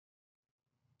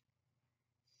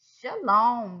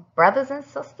Shalom, brothers and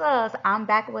sisters. I'm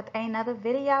back with another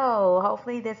video.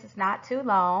 Hopefully, this is not too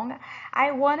long. I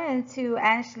wanted to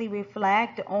actually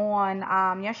reflect on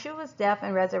Yeshua's death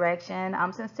and resurrection.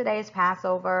 Since today is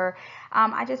Passover,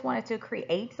 I just wanted to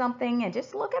create something and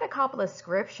just look at a couple of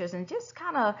scriptures and just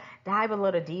kind of dive a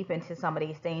little deep into some of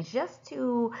these things just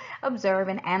to observe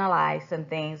and analyze some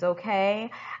things,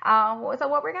 okay? So,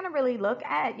 what we're going to really look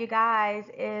at, you guys,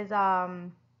 is.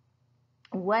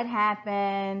 What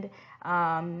happened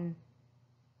um,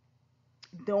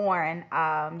 during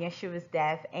Yeshua's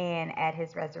death and at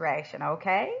his resurrection,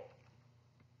 okay?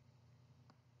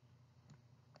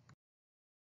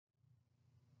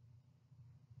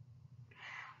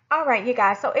 All right, you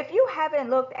guys. So if you haven't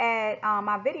looked at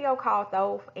my video called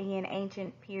Thoth and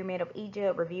Ancient Pyramid of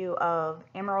Egypt Review of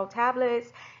Emerald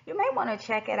Tablets, you may want to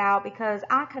check it out because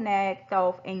I connect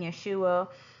Thoth and Yeshua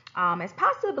as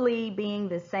possibly being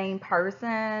the same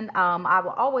person. I will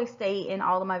always state in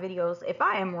all of my videos, if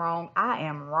I am wrong, I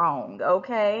am wrong,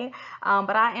 okay?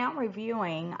 But I am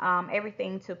reviewing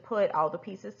everything to put all the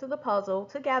pieces to the puzzle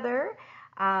together.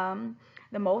 The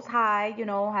Most High,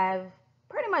 have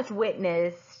pretty much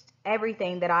witnessed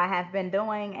everything that I have been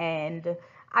doing, and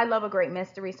I love a great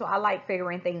mystery, so I like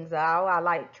figuring things out. I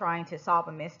like trying to solve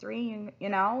a mystery.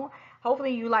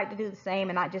 Hopefully you like to do the same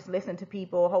and not just listen to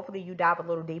people. Hopefully you dive a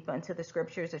little deeper into the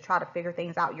scriptures to try to figure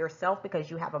things out yourself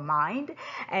because you have a mind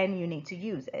and you need to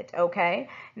use it, okay?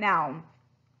 Now,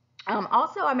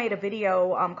 also, I made a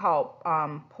video called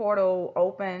Portal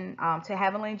Open to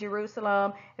Heavenly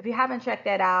Jerusalem. If you haven't checked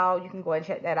that out, you can go and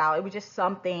check that out. It was just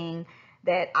something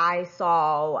that I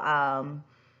saw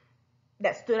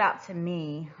that stood out to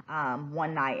me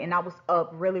one night, and I was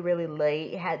up really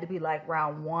late. It had to be like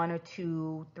around 1 or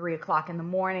 2, 3 o'clock in the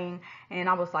morning, and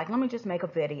I was like, let me just make a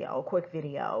video, a quick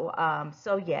video.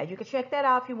 So yeah, you can check that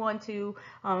out if you want to.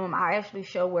 I actually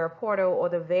show where a portal or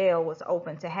the veil was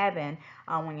open to heaven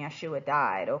when Yeshua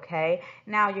died. Okay,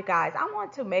 now you guys, I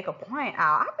want to make a point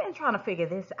out. I've been trying to figure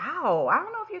this out. I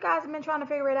don't know if you guys have been trying to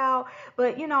figure it out,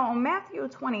 but on Matthew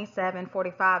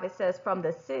 27:45, it says, from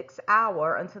the 6th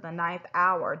hour until the ninth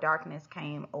hour, darkness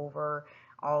came over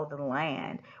all the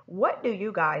land. What do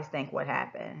you guys think would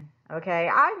happen? Okay,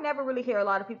 I never really hear a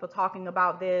lot of people talking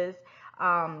about this.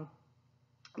 It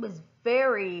was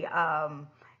very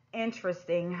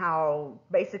interesting how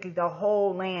basically the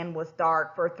whole land was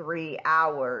dark for 3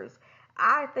 hours.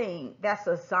 I think that's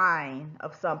a sign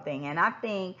of something, and I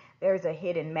think there's a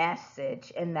hidden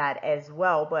message in that as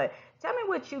well. But tell me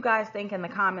what you guys think in the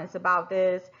comments about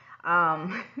this.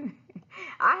 Um,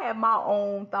 I have my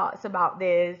own thoughts about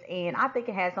this, and I think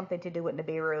it has something to do with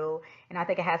Nibiru, and I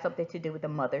think it has something to do with the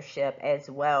mothership as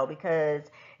well, because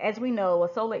as we know,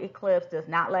 a solar eclipse does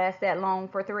not last that long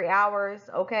for 3 hours,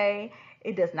 okay?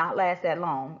 It does not last that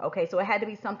long, okay? So it had to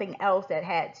be something else that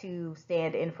had to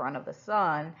stand in front of the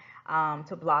sun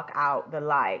to block out the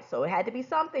light. So it had to be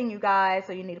something, you guys,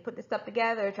 so you need to put this stuff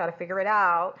together, try to figure it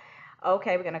out.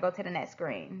 Okay, we're going to go to the next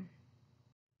screen.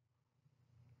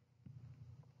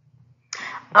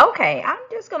 Okay, I'm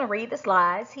just going to read the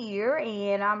slides here,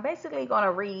 and I'm basically going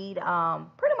to read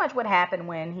pretty much what happened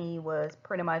when he was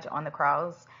pretty much on the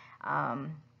cross.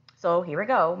 So here we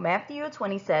go. Matthew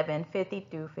 27:50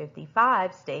 through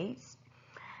 55 states,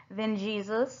 then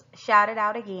Jesus shouted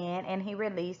out again, and he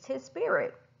released his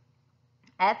spirit.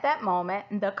 At that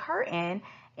moment, the curtain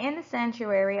in the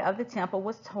sanctuary of the temple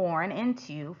was torn in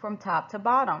two from top to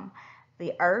bottom.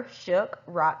 The earth shook,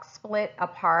 rocks split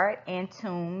apart, and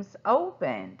tombs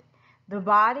opened. The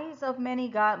bodies of many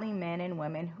godly men and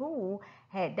women who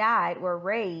had died were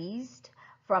raised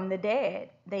from the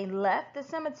dead. They left the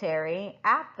cemetery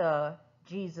after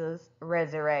Jesus'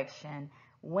 resurrection,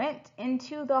 went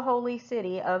into the holy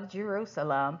city of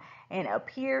Jerusalem, and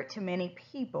appeared to many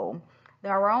people.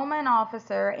 The Roman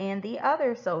officer and the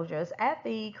other soldiers at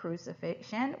the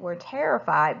crucifixion were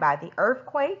terrified by the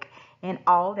earthquake and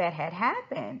all that had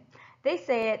happened. They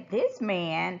said, this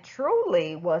man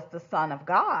truly was the Son of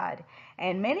God.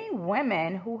 And many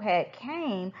women who had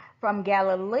came from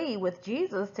Galilee with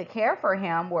Jesus to care for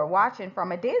him were watching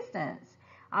from a distance.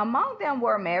 Among them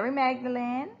were Mary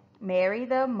Magdalene, Mary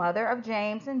the mother of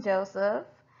James and Joseph,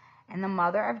 and the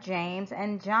mother of James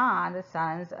and John, the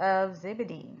sons of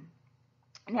Zebedee.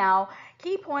 Now,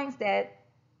 key points that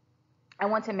I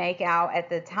want to make out at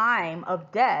the time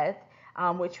of death,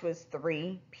 which was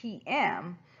 3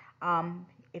 p.m.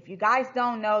 If you guys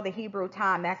don't know the Hebrew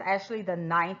time, that's actually the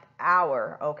ninth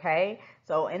hour, okay?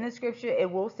 So in the scripture, it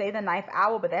will say the ninth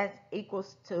hour, but that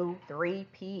equals to 3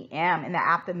 p.m. in the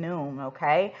afternoon,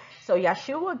 okay? So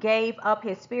Yeshua gave up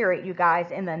his spirit, you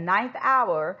guys, in the ninth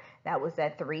hour. That was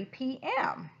at 3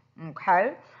 p.m.,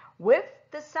 okay? With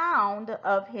the sound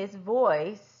of his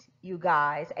voice, you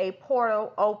guys, a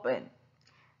portal opened.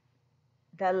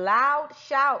 The loud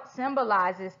shout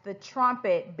symbolizes the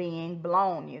trumpet being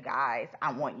blown, you guys.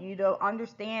 I want you to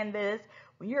understand this.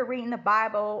 When you're reading the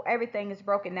Bible, everything is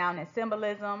broken down in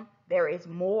symbolism. There is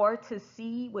more to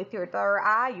see with your third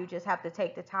eye. You just have to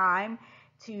take the time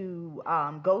to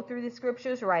go through the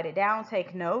scriptures, write it down,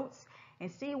 take notes,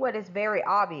 and see what is very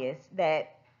obvious,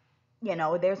 that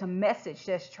there's a message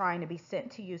that's trying to be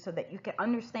sent to you so that you can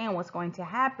understand what's going to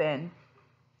happen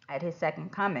at his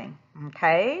second coming.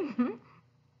 Okay.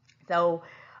 So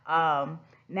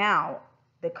now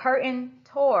the curtain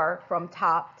tore from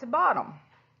top to bottom.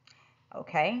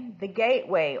 Okay, the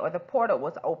gateway or the portal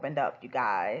was opened up, you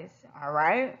guys. All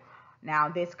right. Now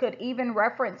this could even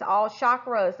reference all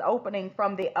chakras opening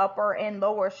from the upper and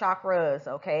lower chakras.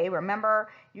 Okay, remember,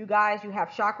 you guys, you have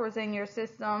chakras in your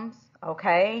systems.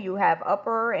 Okay, you have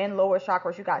upper and lower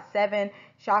chakras. You got 7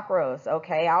 chakras.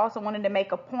 Okay, I also wanted to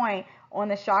make a point on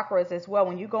the chakras as well.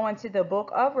 When you go into the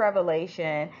book of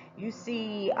Revelation, you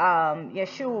see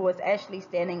Yahshua was actually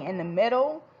standing in the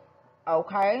middle.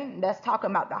 Okay, that's talking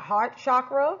about the heart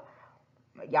chakra.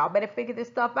 Y'all better figure this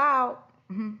stuff out.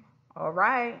 All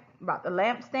right, about the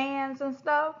lampstands and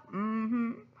stuff.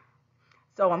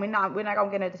 So we're not gonna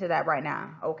get into that right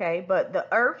now. Okay, but the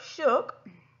earth shook.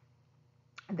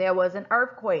 There was an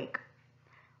earthquake.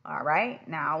 All right,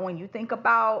 now when you think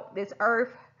about this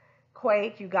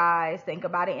earthquake, you guys, think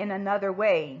about it in another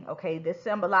way. Okay, this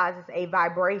symbolizes a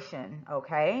vibration.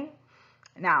 Okay,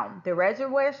 now the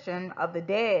resurrection of the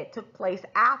dead took place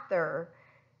after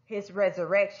his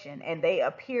resurrection, and they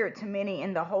appeared to many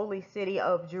in the holy city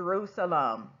of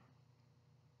Jerusalem.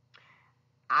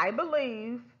 I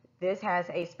believe this has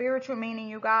a spiritual meaning,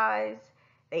 you guys.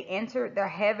 They entered the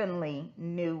heavenly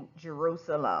New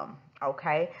Jerusalem.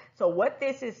 Okay, so what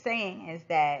this is saying is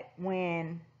that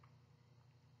when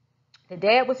the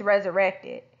dead was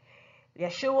resurrected,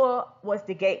 Yahshua was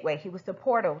the gateway. He was the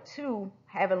portal to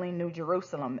heavenly New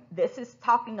Jerusalem. This is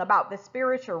talking about the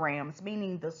spiritual realms,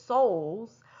 meaning the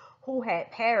souls who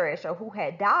had perished or who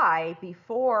had died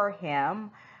before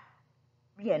him.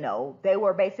 They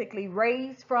were basically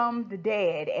raised from the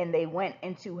dead and they went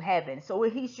into heaven. So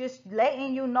he's just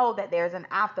letting you know that there's an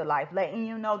afterlife, letting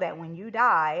you know that when you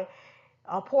die,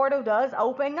 a portal does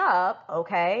open up,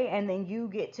 okay? And then you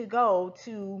get to go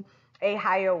to a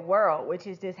higher world, which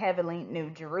is this heavenly New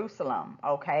Jerusalem,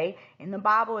 okay? In the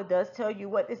Bible, it does tell you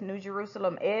what this New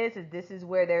Jerusalem is. This is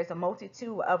where there's a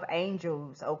multitude of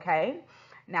angels, okay?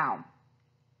 Now,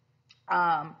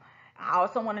 I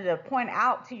also wanted to point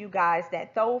out to you guys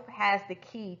that Thoth has the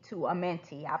key to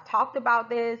Amenti. I've talked about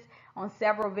this on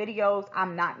several videos.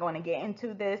 I'm not going to get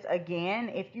into this again.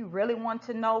 If you really want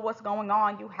to know what's going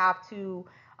on, you have to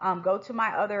go to my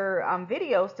other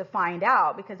videos to find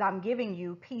out, because I'm giving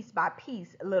you piece by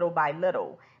piece, little by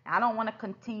little. Now, I don't want to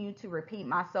continue to repeat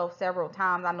myself several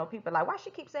times. I know people are like, why she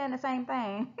keep saying the same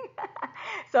thing?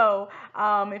 So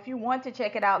if you want to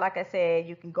check it out, like I said,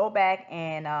 you can go back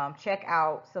and check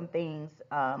out some things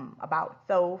about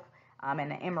Thoth and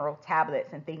the emerald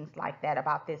tablets and things like that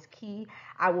about this key.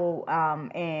 I will,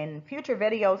 in future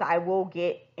videos, I will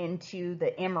get into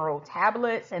the emerald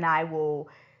tablets, and I will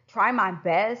try my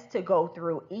best to go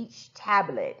through each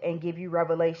tablet and give you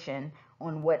revelation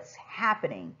on what's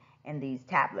happening in these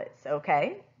tablets.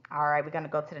 Okay. All right. We're going to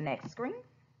go to the next screen.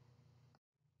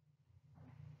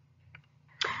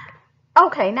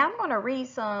 Okay, now I'm going to read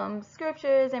some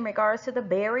scriptures in regards to the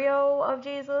burial of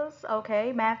Jesus.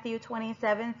 Okay, Matthew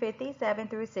 27:57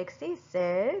 through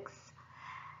 66.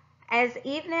 As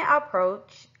evening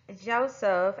approached,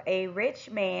 Joseph, a rich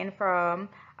man from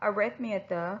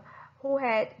Arimathea, who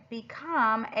had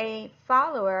become a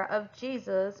follower of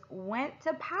Jesus, went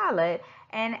to Pilate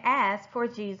and asked for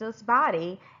Jesus'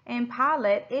 body, and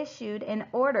Pilate issued an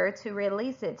order to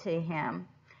release it to him.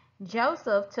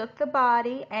 Joseph took the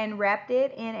body and wrapped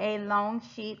it in a long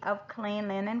sheet of clean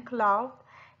linen cloth.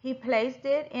 He placed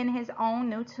it in his own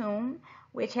new tomb,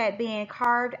 which had been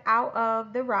carved out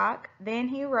of the rock. Then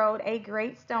he rolled a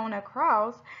great stone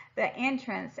across the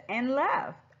entrance and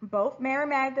left. Both Mary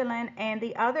Magdalene and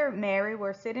the other Mary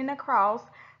were sitting across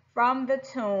from the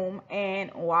tomb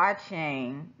and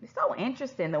watching. It's so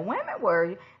interesting. The women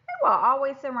were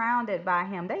always surrounded by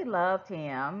him. They loved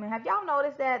him. Have y'all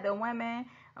noticed that? The women,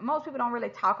 most people don't really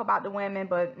talk about the women,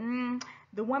 but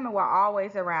the women were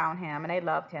always around him, and they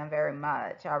loved him very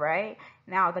much. All right.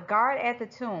 Now, the guard at the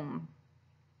tomb.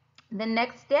 The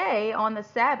next day on the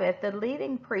Sabbath, the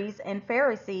leading priests and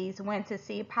Pharisees went to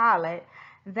see Pilate.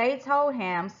 They told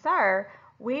him, "Sir,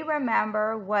 We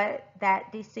remember what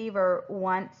that deceiver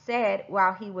once said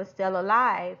while he was still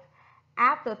alive.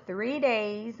 After 3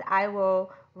 days, I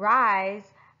will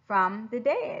rise from the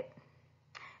dead.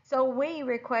 So we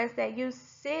request that you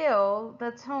seal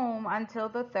the tomb until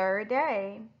the third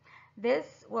day.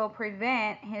 This will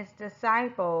prevent his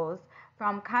disciples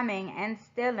from coming and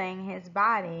stealing his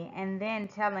body and then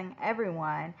telling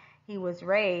everyone he was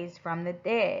raised from the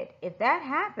dead. If that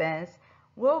happens,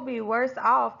 we'll be worse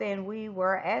off than we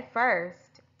were at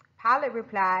first. Pilate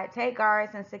replied, take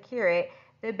guards and secure it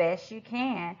the best you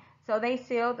can. So they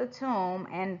sealed the tomb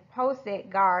and posted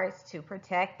guards to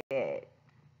protect it.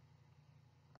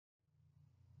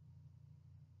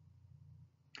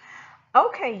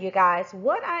 Okay, you guys,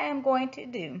 what I am going to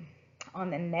do on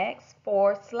the next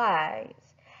 4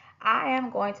 slides, I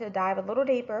am going to dive a little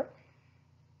deeper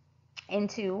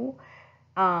into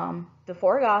the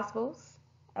 4 Gospels.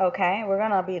 Okay, we're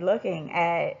going to be looking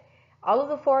at all of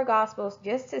the 4 Gospels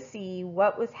just to see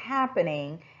what was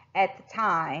happening at the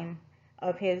time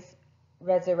of his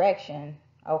resurrection.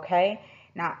 Okay,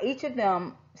 now each of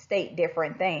them state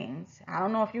different things. I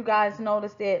don't know if you guys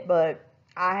noticed it, but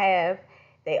I have.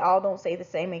 They all don't say the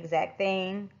same exact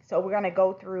thing. So we're going to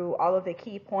go through all of the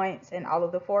key points in all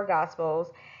of the 4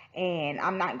 Gospels. And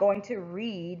I'm not going to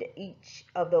read each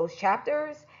of those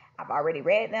chapters. I've already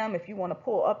read them. If you want to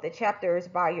pull up the chapters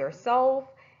by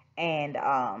yourself and,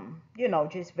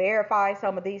 just verify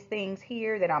some of these things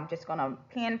here that I'm just going to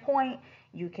pinpoint,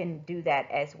 you can do that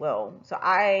as well. So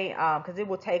because it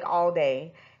will take all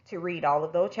day to read all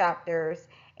of those chapters.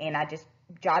 And I just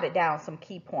jotted down some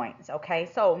key points. Okay,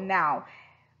 so now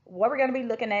what we're going to be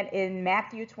looking at in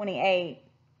Matthew 28,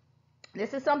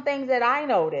 this is some things that I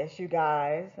noticed, you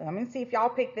guys. Let me see if y'all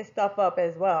pick this stuff up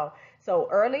as well. So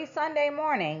early Sunday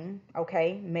morning,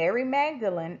 okay, Mary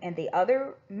Magdalene and the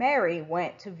other Mary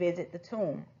went to visit the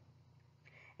tomb.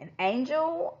 An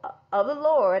angel of the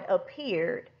Lord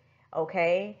appeared,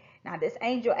 okay. Now this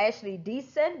angel actually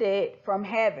descended from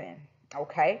heaven,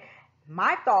 okay.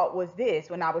 My thought was this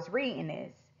when I was reading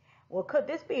this. Well, could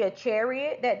this be a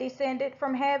chariot that descended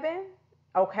from heaven?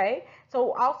 Okay.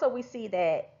 So also we see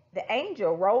that the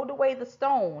angel rolled away the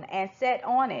stone and sat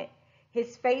on it.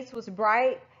 His face was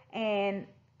bright and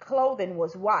clothing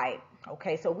was white.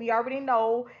 Okay. So we already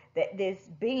know that this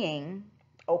being,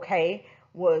 okay,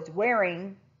 was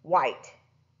wearing white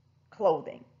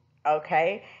clothing.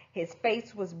 Okay. His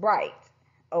face was bright.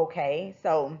 Okay.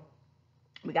 So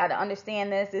we got to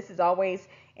understand this. This is always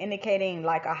indicating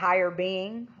like a higher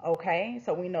being. Okay,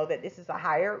 so we know that this is a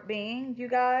higher being, you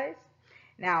guys.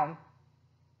 Now,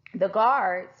 the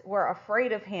guards were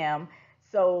afraid of him.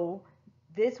 So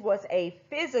this was a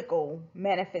physical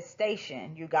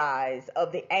manifestation, you guys,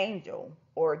 of the angel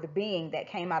or the being that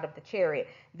came out of the chariot.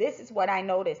 This is what I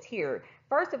noticed here.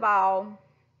 First of all,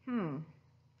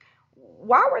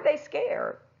 why were they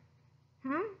scared?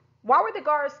 Why were the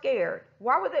guards scared?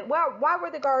 Why were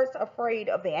the guards afraid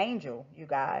of the angel, you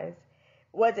guys?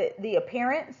 Was it the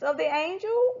appearance of the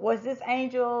angel? Was this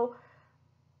angel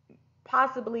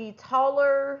possibly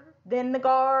taller than the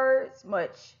guards?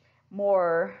 Much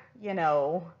more, I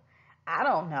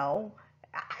don't know.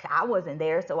 I wasn't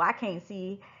there, so I can't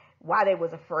see why they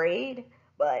was afraid.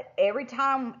 But every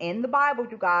time in the Bible,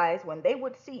 you guys, when they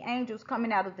would see angels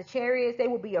coming out of the chariots, they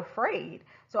would be afraid.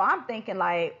 So I'm thinking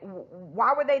like,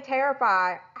 why were they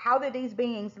terrified? How did these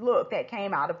beings look that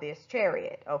came out of this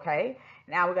chariot? Okay,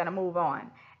 now we're going to move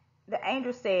on. The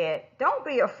angel said, don't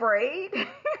be afraid.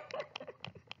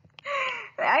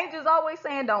 The angel's always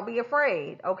saying, don't be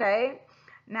afraid. Okay,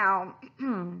 now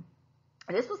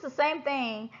this was the same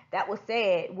thing that was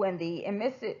said when the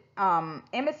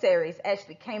emissaries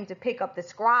actually came to pick up the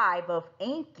scribe of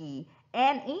Enki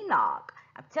and Enoch.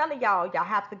 I'm telling y'all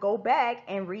have to go back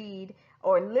and read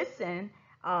or listen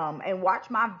and watch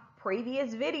my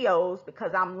previous videos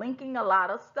because I'm linking a lot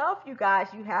of stuff, you guys.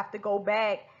 You have to go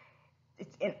back.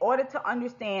 In order to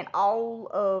understand all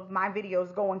of my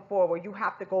videos going forward, you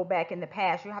have to go back in the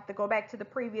past. You have to go back to the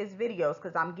previous videos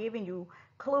because I'm giving you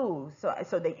clues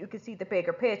so that you can see the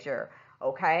bigger picture.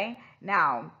 Okay,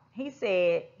 now he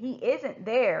said he isn't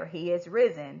there, he is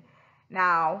risen.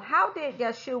 Now, how did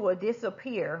Yahshua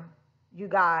disappear, you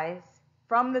guys,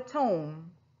 from the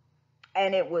tomb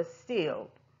and it was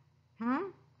sealed?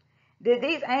 Did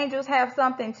these angels have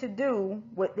something to do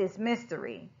with this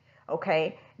mystery?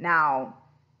 Okay, now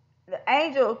the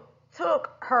angel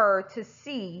took her to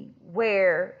see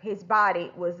where his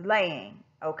body was laying.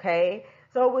 Okay,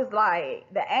 so it was like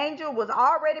the angel was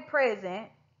already present,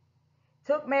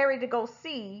 took Mary to go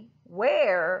see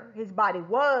where his body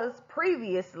was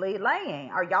previously laying.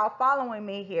 Are y'all following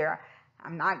me here?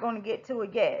 I'm not going to get to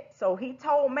it yet. So he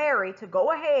told Mary to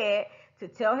go ahead to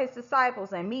tell his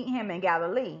disciples and meet him in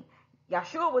Galilee.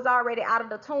 Yahshua was already out of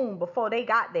the tomb before they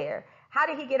got there. How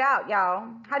did he get out, y'all?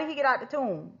 How did he get out the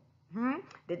tomb?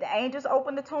 Did the angels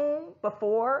open the tomb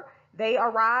before they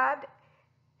arrived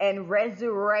and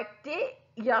resurrected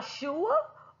Yahshua?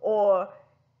 Or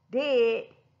did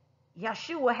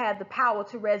Yahshua have the power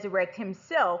to resurrect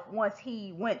himself once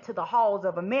he went to the halls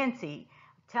of Amenti?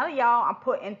 Telling y'all, I'm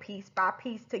putting piece by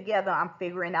piece together. I'm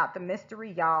figuring out the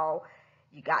mystery, y'all.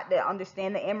 You got to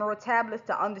understand the Emerald Tablets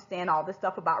to understand all this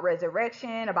stuff about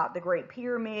resurrection, about the Great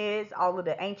Pyramids, all of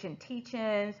the ancient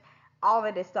teachings. All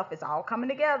of this stuff is all coming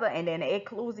together. And then it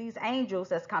includes these angels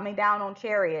that's coming down on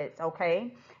chariots,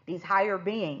 okay? These higher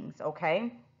beings,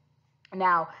 okay?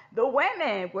 Now, the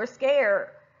women were scared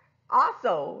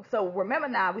also. So remember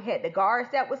now, we had the guards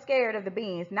that were scared of the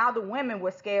beings. Now the women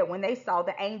were scared when they saw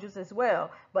the angels as well.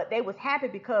 But they was happy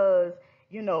because,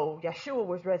 you know, Yahshua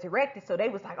was resurrected. So they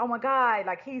was like, oh my God,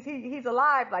 like he's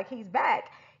alive, like he's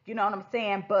back. You know what I'm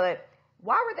saying? But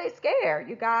why were they scared,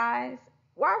 you guys?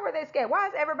 Why were they scared? Why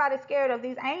is everybody scared of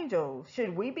these angels?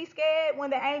 Should we be scared when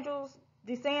the angels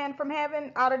descend from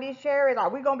heaven out of these chariots? Are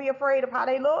we going to be afraid of how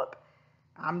they look?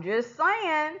 I'm just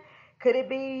saying. Could it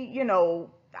be, you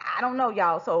know, I don't know,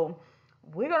 y'all. So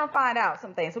we're going to find out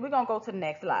some things. So we're going to go to the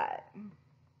next slide.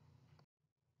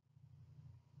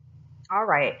 All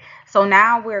right. So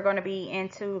now we're going to be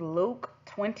into Luke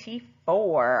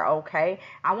 24. Okay.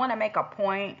 I want to make a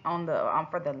point on the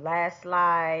for the last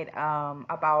slide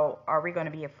about, are we going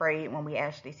to be afraid when we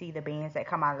actually see the beings that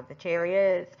come out of the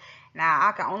chariots? Now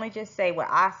I can only just say what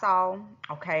I saw.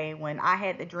 Okay. When I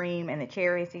had the dream and the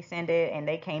chariots descended and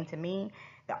they came to me,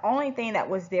 the only thing that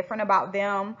was different about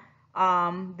them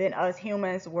than us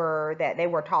humans were that they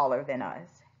were taller than us.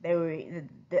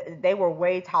 They were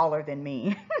way taller than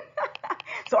me.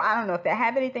 So I don't know if that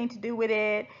had anything to do with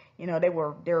it. You know, they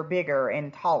were bigger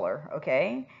and taller.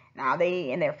 Okay. Now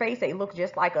they, in their face, they look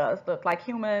just like us, look like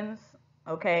humans.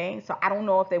 Okay. So I don't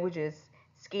know if they were just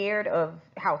scared of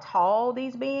how tall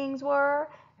these beings were.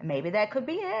 Maybe that could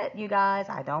be it, you guys.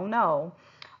 I don't know.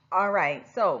 All right.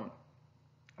 So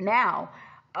now,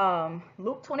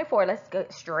 Luke 24, let's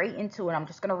get straight into it. I'm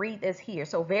just going to read this here.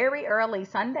 So very early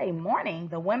Sunday morning,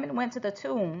 the women went to the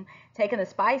tomb, taking the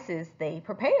spices they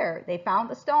prepared. They found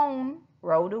the stone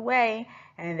rolled away,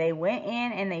 and they went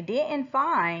in and they didn't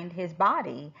find his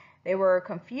body. They were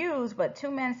confused, but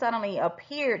two men suddenly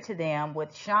appeared to them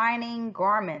with shining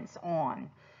garments on.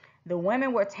 The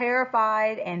women were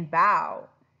terrified and bowed.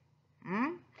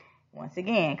 Once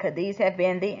again, could these have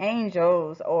been the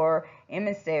angels or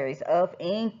emissaries of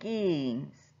Enki?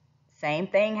 Same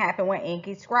thing happened with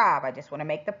Enki's scribe. I just want to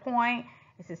make the point.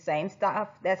 It's the same stuff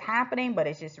that's happening, but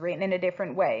it's just written in a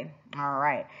different way. All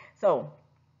right. So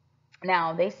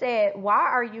now they said, why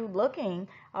are you looking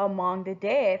among the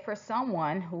dead for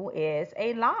someone who is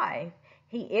alive?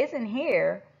 He isn't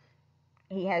here.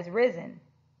 He has risen.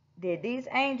 Did these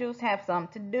angels have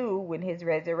something to do with his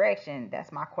resurrection?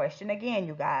 That's my question again,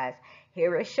 you guys.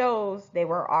 Here it shows they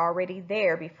were already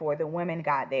there before the women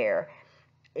got there.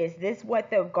 Is this what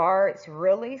the guards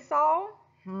really saw?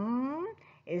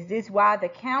 Is this why the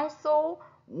council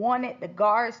wanted the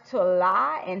guards to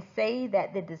lie and say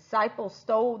that the disciples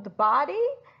stole the body?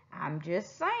 I'm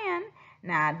just saying.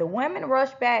 Now, the women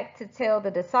rushed back to tell the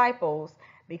disciples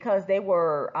because they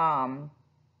were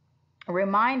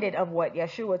reminded of what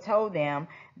Yahshua told them,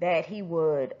 that he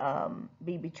would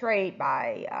be betrayed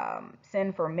by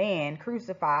sinful men,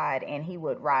 crucified, and he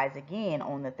would rise again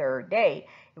on the third day.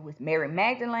 It was Mary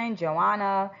Magdalene,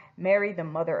 Joanna, Mary the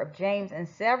mother of James, and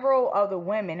several other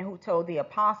women who told the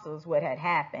apostles what had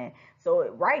happened.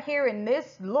 So right here in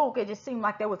this Luke, it just seemed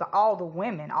like there was all the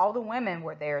women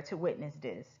were there to witness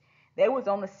this. They was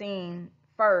on the scene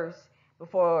first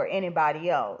before anybody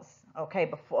else. Okay,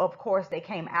 before, of course, they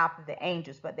came after the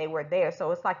angels, but they were there.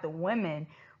 So it's like the women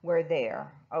were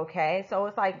there. Okay, so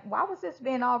it's like, why was this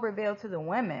being all revealed to the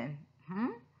women?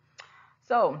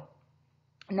 So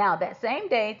now that same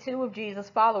day, two of Jesus'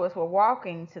 followers were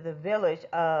walking to the village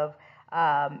of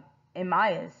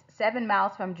Emmaus, 7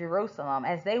 miles from Jerusalem.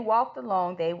 As they walked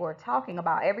along, they were talking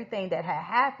about everything that had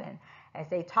happened. As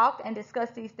they talked and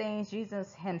discussed these things,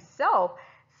 Jesus himself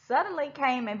suddenly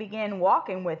came and began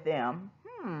walking with them.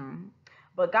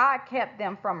 But God kept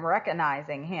them from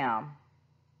recognizing him.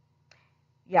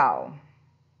 Y'all,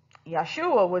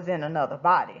 Yahshua was in another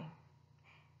body.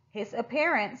 His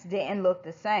appearance didn't look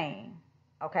the same.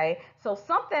 Okay, so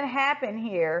something happened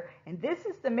here, and this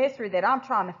is the mystery that I'm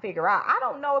trying to figure out. I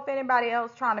don't know if anybody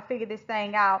else trying to figure this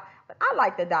thing out, but I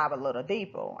like to dive a little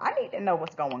deeper. I need to know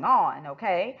what's going on.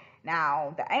 Okay,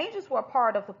 now the angels were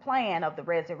part of the plan of the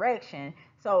resurrection.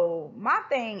 So my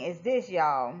thing is this,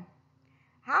 y'all.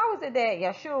 How is it that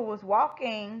Yahshua was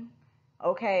walking,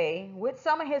 okay, with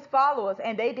some of his followers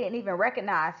and they didn't even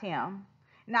recognize him?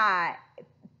 Now,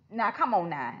 now, come on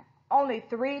now. Only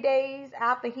 3 days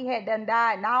after he had done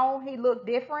died, now he looked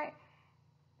different.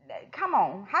 Come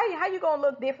on, how you gonna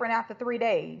look different after 3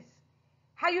 days?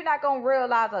 How you not gonna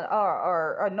realize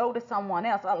or notice someone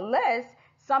else unless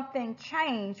something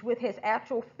changed with his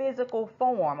actual physical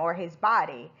form or his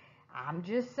body? I'm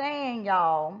just saying,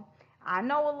 y'all. I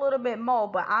know a little bit more,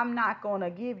 but I'm not gonna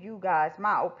give you guys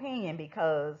my opinion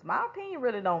because my opinion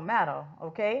really don't matter.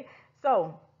 Okay,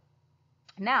 so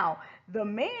now, the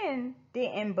men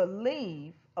didn't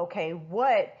believe, okay,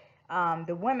 what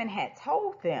the women had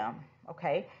told them,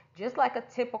 okay? Just like a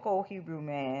typical Hebrew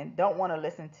man don't want to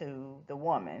listen to the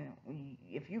woman.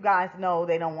 If you guys know,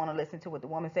 they don't want to listen to what the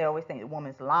woman say. Always think the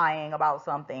woman's lying about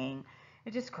something.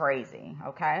 It's just crazy,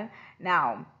 okay?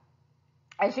 Now,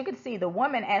 as you can see, the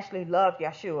woman actually loved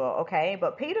Yahshua, okay?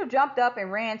 But Peter jumped up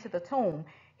and ran to the tomb.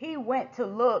 He went to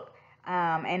look,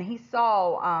 and he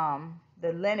saw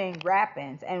the linen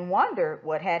wrappings and wondered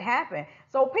what had happened.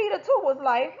 So Peter too was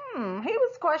like, he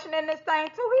was questioning this thing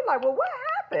too. He's like, well, what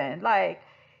happened? Like,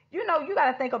 you know, you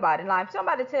got to think about it. Like, if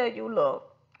somebody tell you,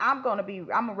 look, I'm gonna be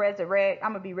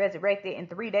resurrected in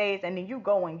 3 days, and then you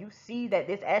go and you see that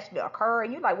this actually occurred,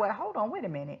 and you're like, well, hold on, wait a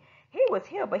minute. He was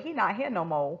here, but he not here no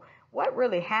more. What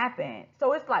really happened?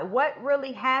 So it's like, what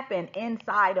really happened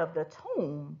inside of the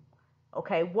tomb?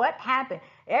 Okay, what happened?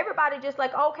 Everybody just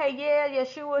like, okay, yeah,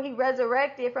 Yeshua, he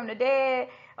resurrected from the dead.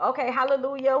 Okay,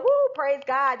 hallelujah, woo, praise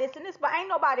God, this and this. But ain't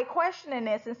nobody questioning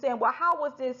this and saying, well, how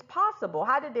was this possible?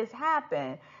 How did this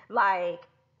happen? Like,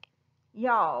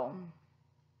 y'all,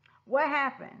 what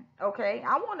happened? Okay,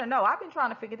 I want to know. I've been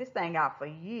trying to figure this thing out for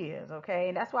years. Okay,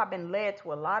 and that's why I've been led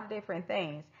to a lot of different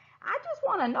things. I just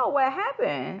want to know what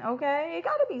happened. Okay, it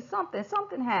got to be something.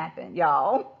 Something happened,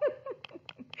 y'all.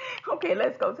 Okay,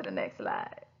 let's go to the next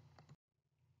slide.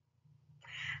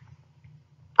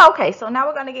 Okay, so now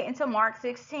we're going to get into Mark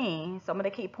 16, some of the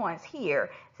key points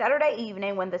here. Saturday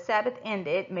evening, when the Sabbath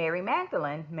ended, Mary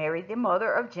Magdalene, Mary the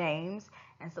mother of James,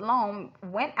 and Salome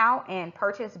went out and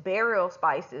purchased burial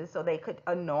spices so they could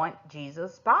anoint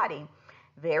Jesus' body.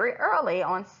 Very early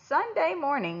on Sunday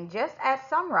morning, just at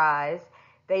sunrise,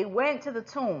 they went to the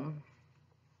tomb.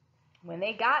 When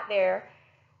they got there,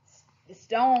 the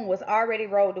stone was already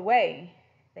rolled away.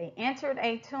 They entered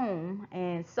a tomb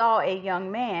and saw a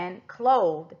young man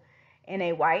clothed in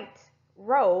a white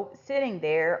robe sitting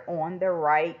there on the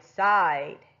right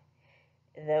side.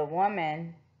 The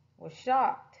woman was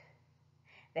shocked.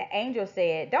 The angel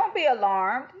said, "Don't be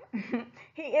alarmed.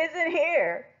 He isn't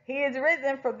here. He is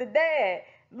risen from the dead.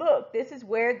 Look, this is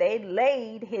where they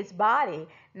laid his body.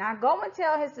 Now go and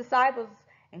tell his disciples,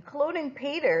 including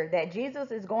Peter, that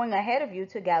Jesus is going ahead of you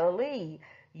to Galilee.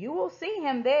 You will see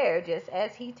him there, just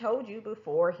as he told you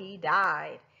before he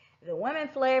died." The women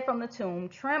fled from the tomb,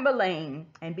 trembling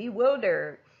and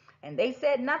bewildered, and they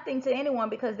said nothing to anyone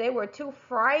because they were too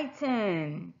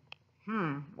frightened.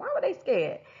 Why were they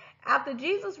scared? After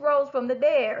Jesus rose from the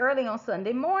dead early on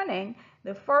Sunday morning,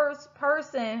 the first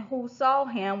person who saw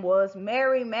him was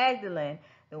Mary Magdalene,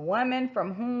 the woman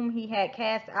from whom he had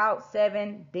cast out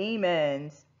 7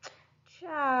 demons.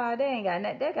 Child, they ain't got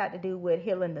nothing. That got to do with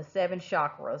healing the 7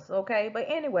 chakras, okay? But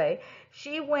anyway,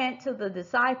 she went to the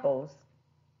disciples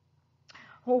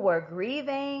who were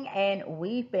grieving and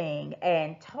weeping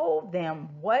and told them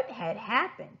what had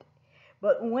happened.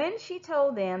 But when she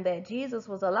told them that Jesus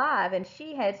was alive and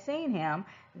she had seen him,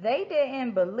 they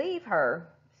didn't believe her.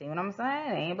 See what I'm saying?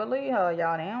 They ain't believe her,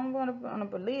 y'all. They don't want to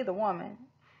believe the woman.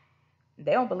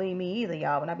 They don't believe me either,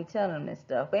 y'all, when I be telling them this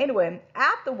stuff. But anyway,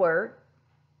 afterward,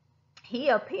 he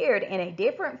appeared in a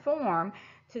different form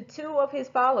to 2 of his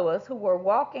followers who were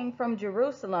walking from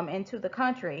Jerusalem into the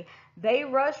country. They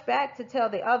rushed back to tell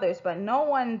the others, but no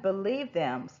one believed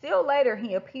them. Still later,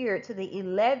 he appeared to the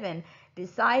 11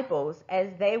 disciples as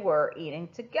they were eating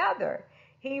together.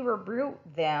 He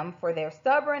rebuked them for their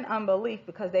stubborn unbelief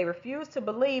because they refused to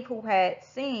believe who had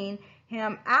seen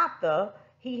him after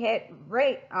he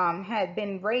had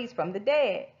been raised from the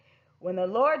dead. When the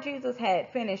Lord Jesus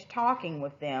had finished talking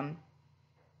with them,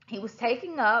 he was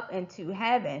taken up into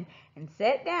heaven and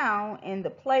sat down in the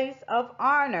place of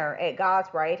honor at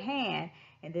God's right hand.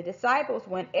 And the disciples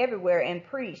went everywhere and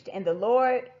preached, and the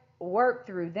Lord worked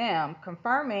through them,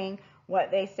 confirming what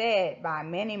they said by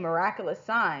many miraculous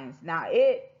signs. Now,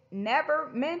 it never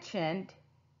mentioned,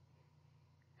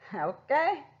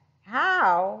 okay,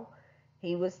 how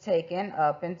he was taken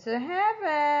up into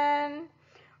heaven.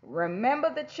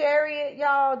 Remember the chariot,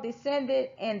 y'all, descended,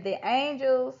 and the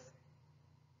angels,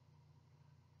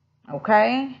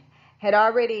 okay, had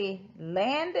already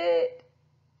landed,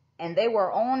 and they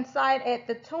were on site at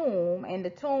the tomb, and the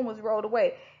tomb was rolled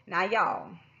away. Now, y'all,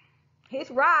 his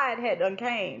ride had done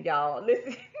came, y'all.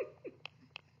 Listen.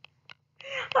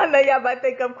 I know y'all might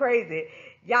think I'm crazy.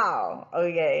 Y'all,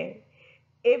 okay.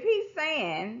 If he's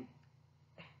saying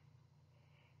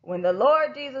when the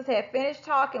Lord Jesus had finished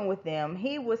talking with them,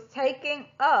 he was taken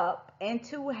up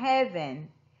into heaven.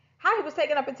 How he was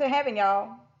taken up into heaven, y'all?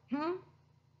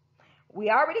 We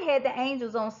already had the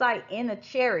angels on site in a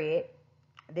chariot.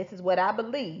 This is what I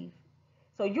believe.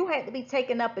 So you had to be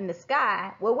taken up in the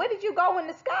sky. Well, where did you go in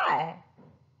the sky?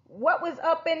 What was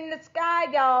up in the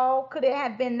sky, y'all? Could it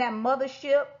have been that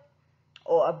mothership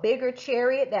or a bigger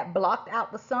chariot that blocked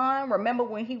out the sun? Remember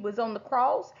when he was on the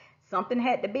cross? Something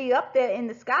had to be up there in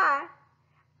the sky.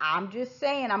 I'm just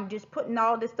saying, I'm just putting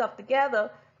all this stuff together.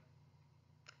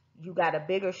 You got a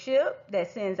bigger ship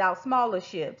that sends out smaller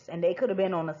ships, and they could have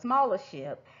been on a smaller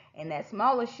ship, and that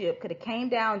smaller ship could have came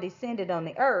down, descended on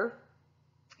the earth,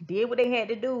 did what they had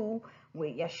to do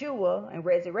with Yahshua and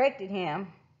resurrected him,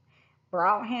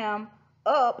 brought him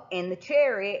up in the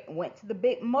chariot, went to the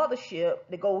big mothership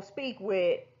to go speak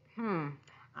with,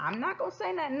 I'm not going to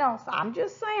say nothing else. I'm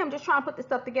just saying, I'm just trying to put this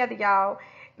stuff together, y'all.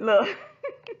 Look,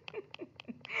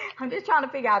 I'm just trying to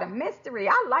figure out a mystery.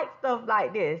 I like stuff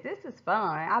like this. This is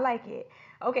fun. I like it.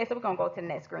 Okay, so we're going to go to the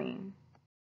next screen.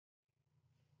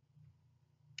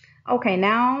 Okay,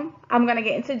 now I'm going to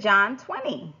get into John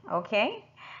 20, okay?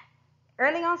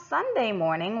 Early on Sunday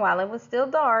morning, while it was still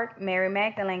dark, Mary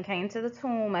Magdalene came to the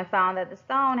tomb and found that the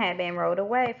stone had been rolled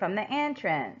away from the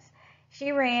entrance.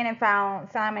 She ran and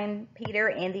found Simon, Peter,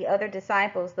 and the other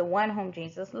disciples, the one whom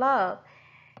Jesus loved.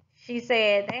 She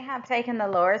said, "They have taken the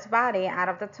Lord's body out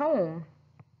of the tomb,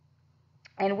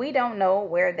 and we don't know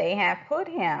where they have put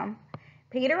him."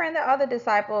 Peter and the other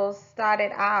disciples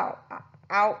started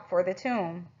out for the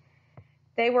tomb.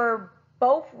 They were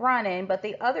both running, but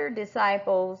the other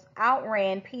disciples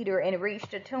outran Peter and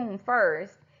reached the tomb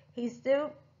first. He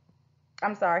stopped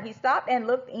and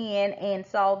looked in and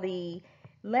saw the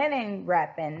linen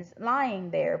wrappings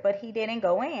lying there, but he didn't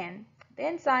go in.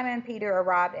 Then Simon Peter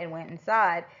arrived and went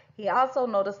inside. He also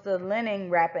noticed the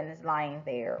linen wrappings lying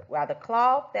there, while the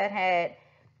cloth that had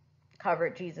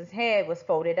covered Jesus' head was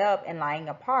folded up and lying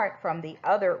apart from the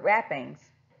other wrappings.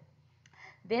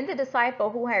 Then the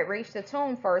disciple who had reached the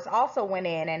tomb first also went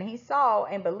in, and he saw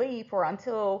and believed, for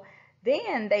until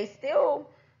then they still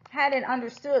hadn't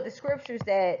understood the scriptures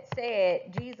that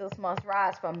said Jesus must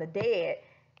rise from the dead.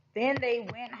 Then they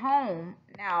went home.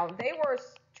 Now, they were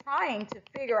trying to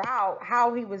figure out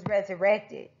how he was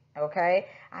resurrected, okay?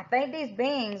 I think these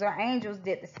beings or angels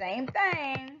did the same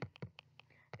thing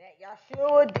that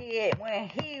Yahshua did when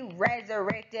he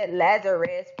resurrected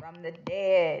Lazarus from the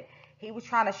dead. He was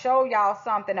trying to show y'all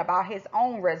something about his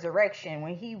own resurrection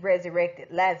when he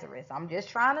resurrected Lazarus. I'm just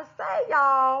trying to say,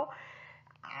 y'all.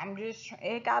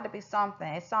 It got to be something.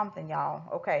 It's something, y'all.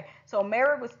 Okay, so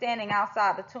Mary was standing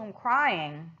outside the tomb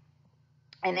crying.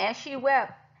 And as she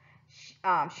wept,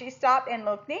 she stopped and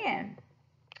looked in.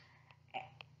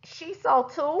 She saw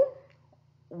two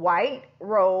white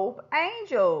robe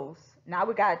angels. Now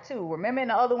we got two. Remember in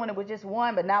the other one it was just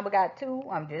one, but now we got two.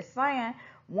 I'm just saying.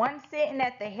 One sitting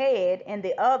at the head and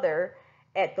the other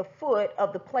at the foot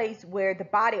of the place where the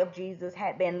body of Jesus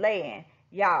had been laying.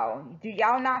 Y'all, do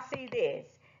y'all not see this?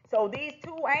 So these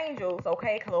two angels,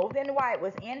 okay, clothed in white,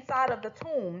 was inside of the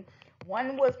tomb.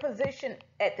 One was positioned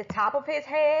at the top of his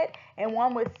head, and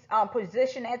one was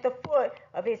positioned at the foot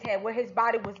of his head where his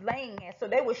body was laying at. So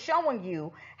they were showing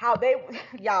you how they,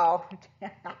 y'all,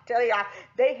 I'm telling y'all,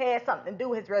 they had something to do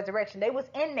with his resurrection. They was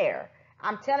in there.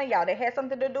 I'm telling y'all, they had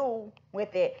something to do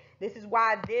with it. This is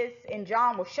why this in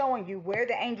John was showing you where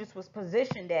the angels was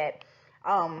positioned at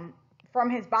from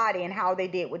his body and how they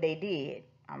did what they did.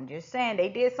 I'm just saying they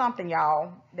did something,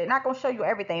 y'all. They're not going to show you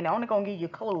everything. They're only going to give you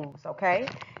clues, okay?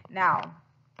 Now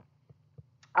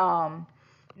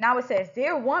it says,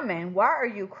 "Dear woman, why are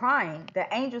you crying?" The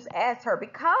angels asked her.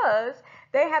 "Because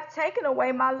they have taken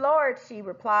away my Lord," she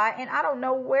replied, "and I don't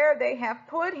know where they have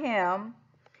put him."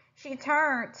 She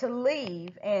turned to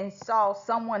leave and saw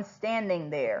someone standing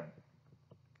there.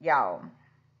 Y'all.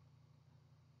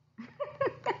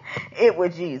 It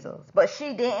was Jesus. But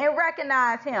she didn't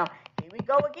recognize him. Here we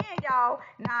go again, y'all.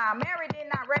 Now, Mary did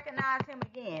not recognize him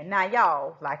again. Now,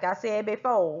 y'all, like I said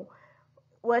before,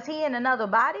 Was he in another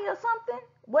body or something?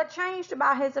 What changed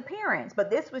about his appearance? But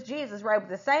this was Jesus, right? It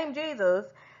was the same Jesus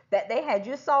that they had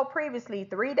just saw previously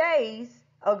 3 days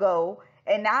ago.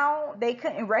 And now they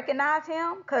couldn't recognize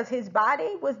him because his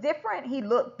body was different. He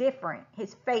looked different.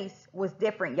 His face was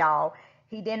different, y'all.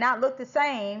 He did not look the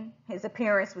same. His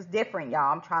appearance was different,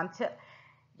 y'all. I'm trying to,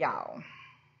 y'all,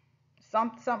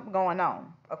 something going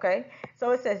on, okay?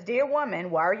 So it says, dear woman,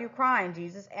 why are you crying?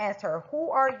 Jesus asked her, who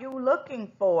are you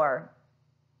looking for?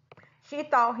 She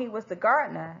thought he was the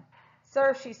gardener.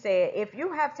 Sir, she said, if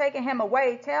you have taken him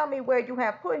away, tell me where you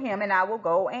have put him, and I will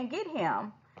go and get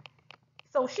him.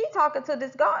 So she talking to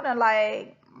this gardener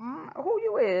like, who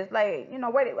you is? Like, you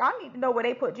know, I need to know where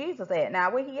they put Jesus at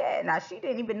now, where he at. Now, she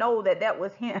didn't even know that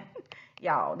was him.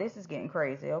 Y'all, this is getting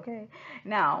crazy, okay?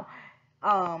 Now,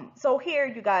 so here,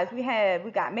 you guys,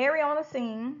 we got Mary on the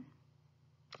scene,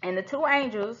 and the two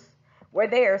angels were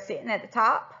there sitting at the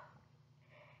top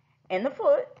and the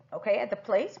foot, okay, at the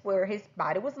place where his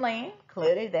body was laying.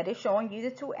 Clearly, that is showing you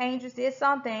the two angels did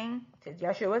something to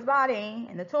Yahshua's body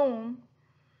in the tomb.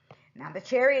 Now, the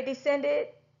chariot descended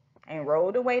and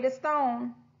rolled away the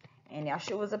stone, and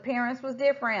Yahshua's appearance was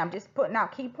different. I'm just putting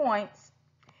out key points.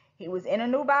 He was in a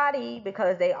new body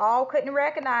because they all couldn't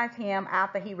recognize him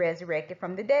after he resurrected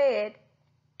from the dead.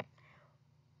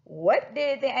 What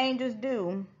did the angels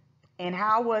do, and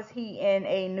how was he in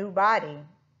a new body?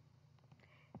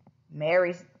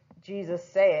 Mary, Jesus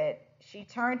said, she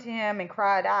turned to him and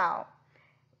cried out,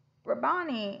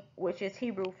 Rabboni, which is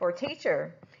Hebrew for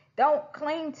teacher. Don't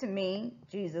cling to me,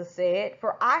 Jesus said,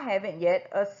 for I haven't yet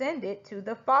ascended to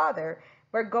the Father.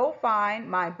 But go find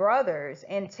my brothers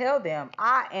and tell them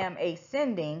I am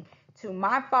ascending to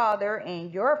my Father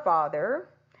and your Father,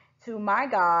 to my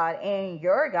God and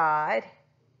your God.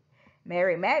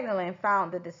 Mary Magdalene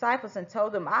found the disciples and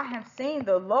told them, I have seen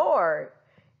the Lord.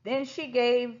 Then she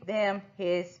gave them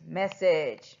his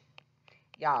message.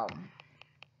 Y'all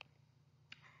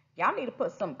need to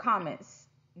put some comments.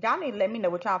 Y'all need to let me know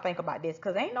what y'all think about this,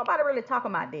 because ain't nobody really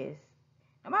talking about this.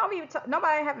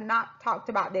 Nobody have not talked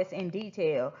about this in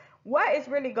detail. What is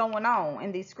really going on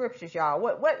in these scriptures, y'all?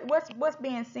 What's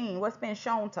being seen? What's been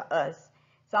shown to us?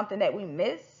 Something that we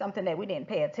missed? Something that we didn't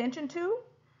pay attention to?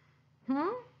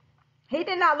 He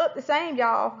did not look the same,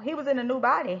 y'all. He was in a new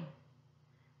body.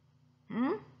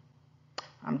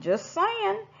 I'm just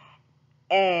saying.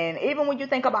 And even when you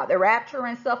think about the rapture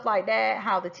and stuff like that,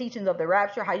 how the teachings of the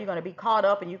rapture, how you're going to be caught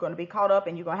up, and you're going to be caught up,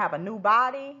 and you're going to have a new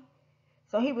body.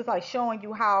 So he was like showing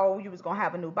you how you was going to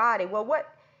have a new body. Well,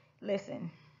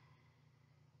 listen,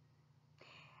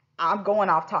 I'm going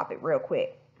off topic real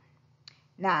quick.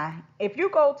 Now, if you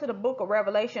go to the book of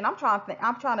Revelation, I'm trying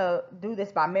to do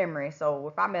this by memory. So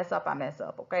if I mess up, I mess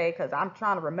up, okay? Because I'm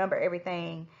trying to remember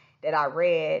everything that I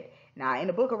read. Now, in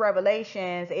the book of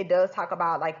Revelations, it does talk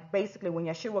about, like, basically when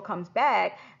Yahshua comes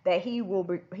back, that he will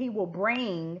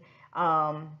bring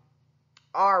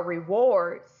our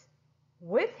rewards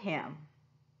with him.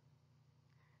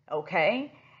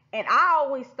 Okay? And I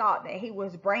always thought that he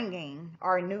was bringing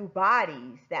our new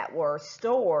bodies that were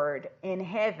stored in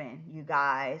heaven, you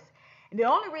guys. And the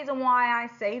only reason why I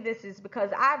say this is because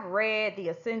I've read the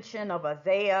Ascension of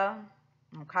Isaiah.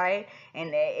 Okay,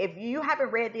 and if you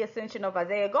haven't read the Ascension of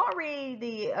Isaiah, go and read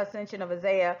the Ascension of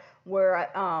Isaiah, where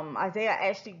Isaiah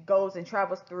actually goes and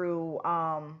travels through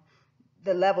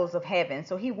the levels of heaven.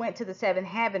 So he went to the seventh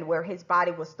heaven where his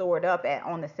body was stored up at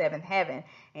on the seventh heaven,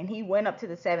 and he went up to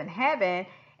the seventh heaven,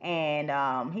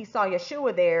 and he saw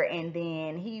Yahshua there, and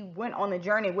then he went on the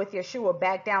journey with Yahshua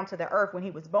back down to the earth when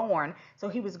he was born. So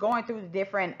he was going through the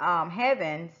different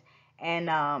heavens.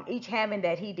 And each heaven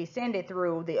that he descended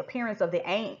through, the appearance of the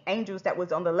angels that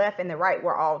was on the left and the right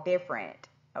were all different.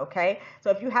 Okay, so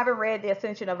if you haven't read the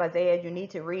Ascension of Isaiah, you need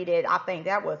to read it. I think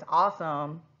that was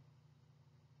awesome.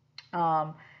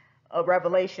 A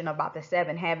revelation about the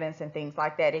seven heavens and things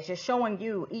like that. It's just showing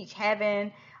you each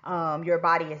heaven, your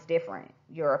body is different.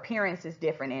 Your appearance is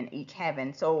different in each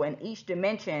heaven. So in each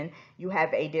dimension, you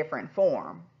have a different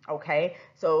form. Okay,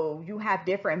 so you have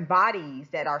different bodies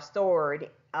that are stored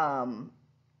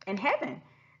in heaven.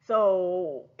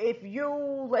 So if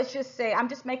you, let's just say, I'm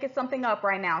just making something up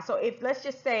right now. So if, let's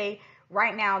just say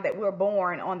right now that we're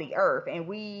born on the earth and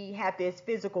we have this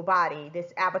physical body,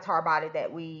 this avatar body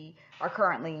that we are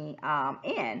currently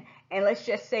in, and let's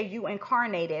just say you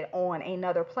incarnated on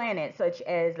another planet, such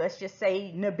as, let's just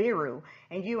say Nibiru,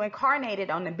 and you incarnated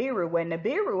on Nibiru, where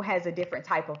Nibiru has a different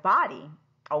type of body.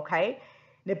 Okay,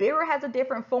 Nibiru has a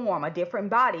different form, a different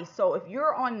body. So if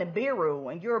you're on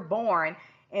Nibiru and you're born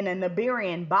in a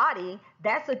Nibirian body,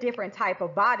 that's a different type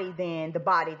of body than the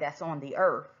body that's on the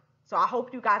earth. So I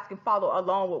hope you guys can follow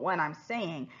along with what I'm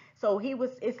saying. So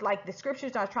it's like the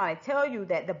scriptures are trying to tell you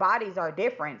that the bodies are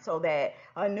different, so that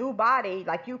a new body,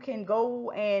 like you can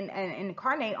go and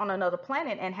incarnate on another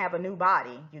planet and have a new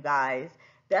body, you guys.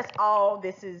 That's all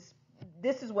this is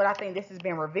what I think this has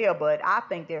been revealed, but I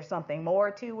think there's something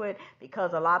more to it,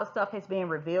 because a lot of stuff has been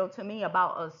revealed to me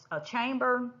about a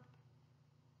chamber,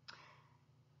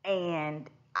 and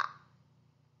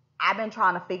I've been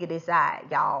trying to figure this out,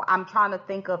 y'all. I'm trying to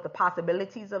think of the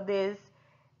possibilities of this,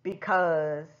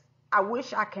 because I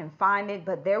wish I can find it,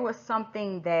 but there was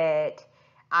something that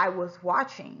I was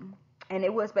watching, and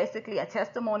it was basically a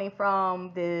testimony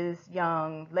from this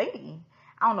young lady.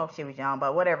 I don't know if she was young,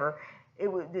 but whatever.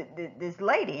 It was this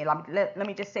lady. Let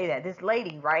me just say that this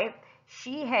lady, right?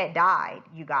 She had died,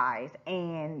 you guys,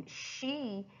 and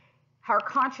her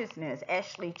consciousness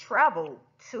actually traveled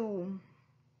to,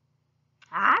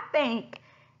 I think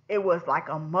it was like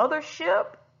a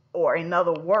mothership or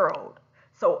another world.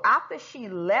 So after she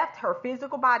left her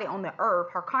physical body on the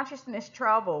earth, her consciousness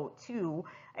traveled to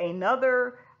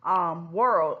another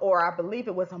world, or I believe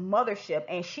it was a mothership,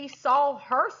 and she saw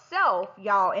herself,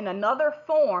 y'all, in another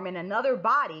form, in another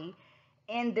body,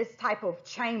 in this type of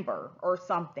chamber or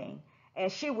something.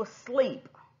 And she was asleep,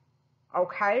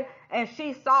 okay? And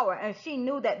she saw her, and she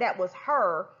knew that that was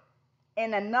her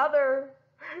in another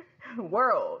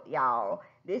world, y'all.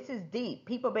 This is deep.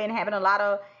 People been having a lot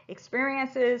of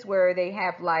experiences where they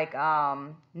have like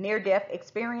near death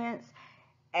experience,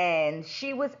 and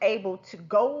she was able to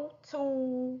go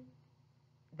to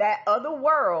that other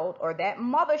world or that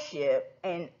mothership,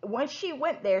 and when she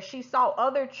went there, she saw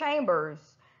other chambers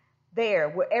there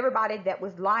where everybody that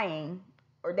was lying,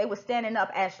 or they were standing up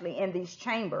actually in these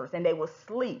chambers, and they were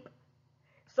asleep.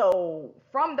 So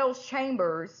from those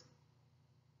chambers,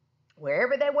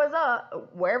 wherever they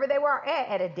were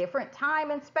at a different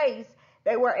time and space,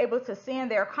 they were able to send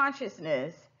their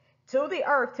consciousness to the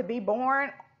earth to be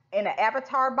born in an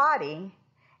avatar body.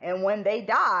 And when they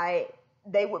died,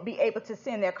 they would be able to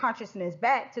send their consciousness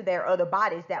back to their other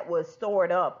bodies that was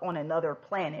stored up on another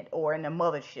planet or in the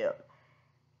mothership.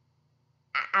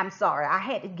 I'm sorry, I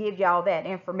had to give y'all that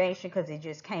information because it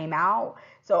just came out.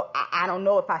 So I don't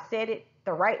know if I said it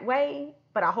the right way,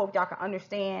 but I hope y'all can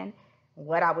understand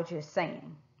what I was just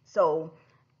saying. So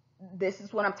this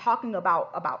is what I'm talking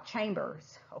about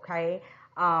chambers, okay?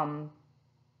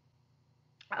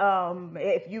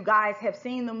 If you guys have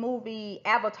seen the movie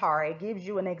Avatar, it gives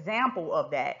you an example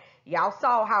of that. Y'all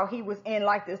saw how he was in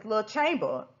like this little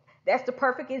chamber. That's the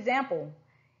perfect example.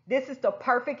 This is the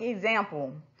perfect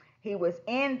example. He was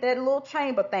in that little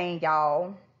chamber thing,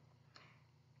 y'all,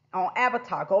 on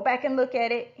Avatar. Go back and look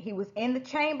at it. He was in the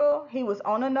chamber. He was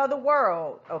on another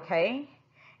world, okay?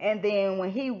 And then when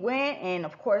he went and,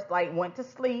 of course, like went to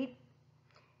sleep,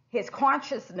 his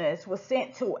consciousness was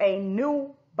sent to a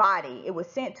new body. It was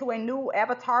sent to a new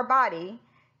avatar body,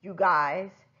 you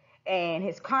guys. And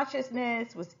his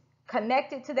consciousness was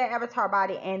connected to that avatar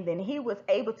body. And then he was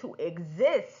able to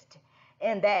exist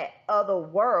in that other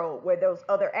world where those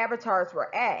other avatars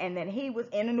were at. And then he was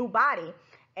in a new body.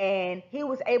 And he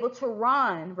was able to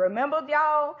run. Remember,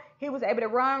 y'all? He was able to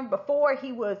run before.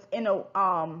 He was in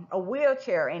a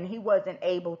wheelchair and he wasn't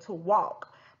able to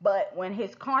walk. But when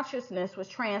his consciousness was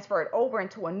transferred over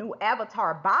into a new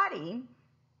avatar body,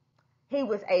 he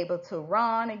was able to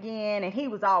run again, and he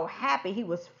was all happy. He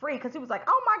was free because he was like,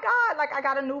 oh my God, like I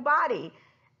got a new body.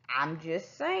 I'm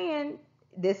just saying,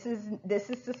 this is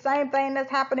the same thing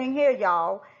that's happening here,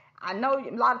 y'all. I know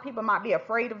a lot of people might be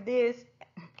afraid of this.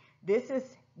 This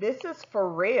is for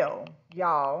real,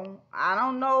 y'all. I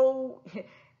don't know.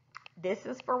 This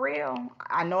is for real.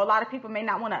 I know a lot of people may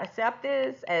not want to accept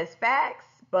this as facts,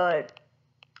 but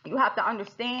you have to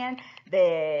understand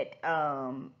that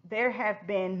there have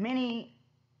been many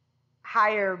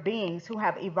higher beings who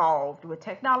have evolved with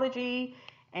technology,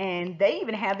 and they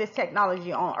even have this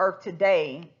technology on Earth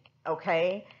today.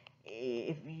 Okay,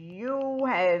 if you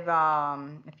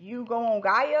go on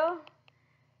Gaia,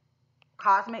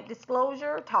 Cosmic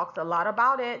Disclosure talks a lot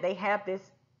about it. They have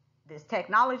this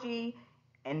technology,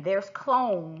 and there's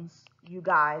clones, you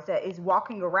guys, that is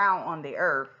walking around on the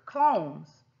earth. Clones.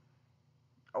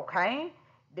 Okay?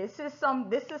 This is some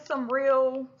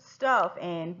real stuff,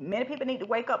 and many people need to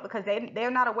wake up because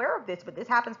they're not aware of this, but this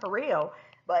happens for real.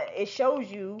 But it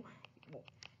shows you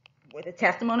with the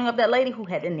testimony of that lady who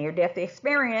had a near-death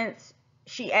experience.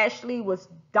 She actually was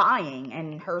dying,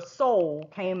 and her soul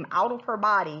came out of her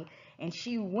body, and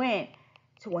she went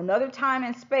to another time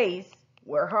and space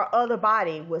where her other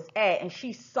body was at, and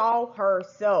she saw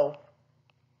herself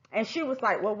And she was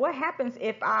like, well, what happens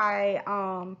if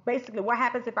basically, what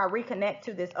happens if I reconnect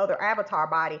to this other avatar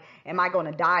body? Am I going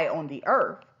to die on the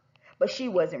earth? But she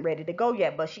wasn't ready to go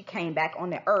yet, but she came back on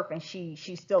the earth, and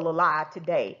she's still alive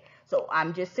today. So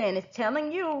I'm just saying, it's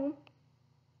telling you,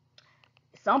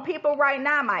 some people right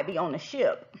now might be on the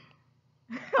ship.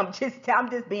 I'm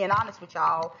just being honest with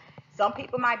y'all. Some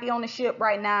people might be on the ship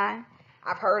right now.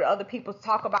 I've heard other people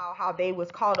talk about how they was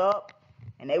caught up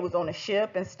and they was on the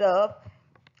ship and stuff.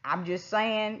 I'm just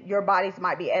saying, your bodies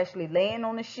might be actually laying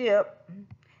on the ship.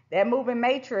 That moving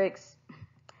matrix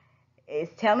is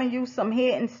telling you some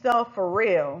hidden stuff for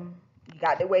real. You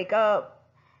got to wake up.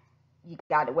 You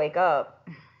got to wake up.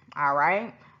 All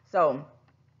right. So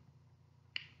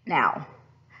now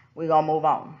we're going to move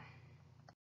on.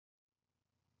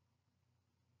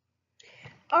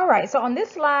 All right, so on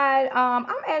this slide, I'm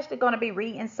actually going to be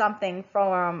reading something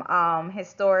from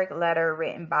historic letter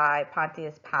written by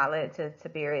Pontius Pilate to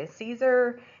Tiberius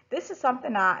Caesar. This is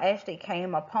something I actually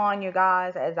came upon, you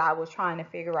guys, as I was trying to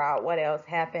figure out what else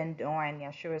happened during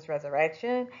Yahshua's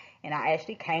resurrection, and I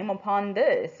actually came upon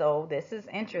this. So this is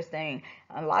interesting.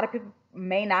 A lot of people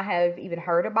may not have even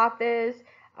heard about this,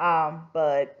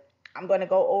 but I'm going to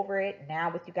go over it now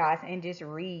with you guys and just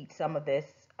read some of this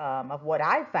of what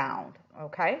I found.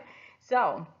 Okay,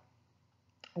 so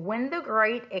when the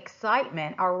great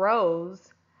excitement arose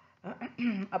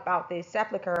about the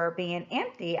sepulcher being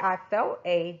empty, I felt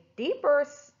a deeper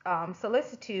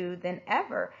solicitude than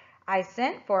ever. I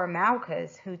sent for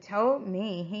Malchus, who told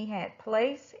me he had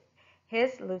placed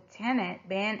his lieutenant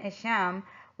Ben Isham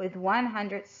with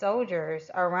 100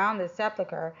 soldiers around the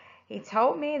sepulcher. He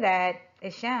told me that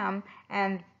Isham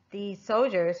and the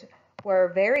soldiers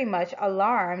were very much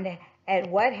alarmed at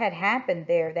what had happened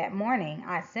there that morning.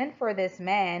 I sent for this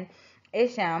man,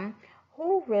 Isham,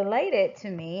 who related to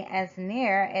me, as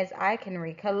near as I can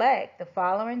recollect, the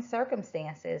following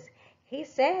circumstances. He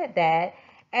said that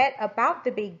at about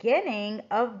the beginning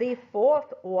of the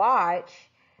fourth watch,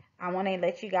 I want to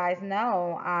let you guys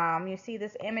know, you see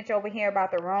this image over here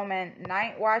about the Roman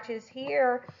night watches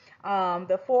here.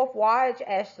 The fourth watch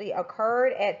actually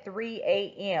occurred at 3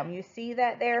 a.m. You see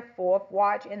that there? Fourth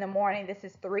watch in the morning. This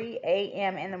is 3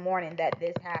 a.m. in the morning that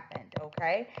this happened,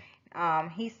 okay?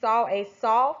 He saw a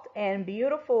soft and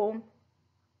beautiful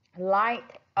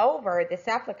light over the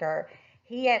sepulcher.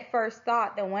 He at first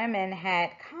thought the women had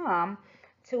come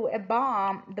to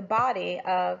embalm the body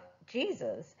of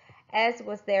Jesus, as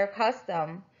was their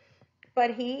custom,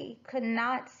 but he could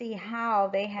not see how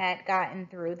they had gotten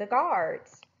through the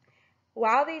guards.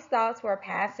 While these thoughts were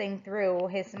passing through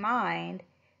his mind,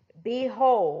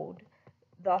 behold,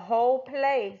 the whole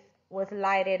place was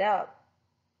lighted up,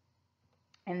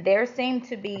 and there seemed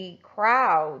to be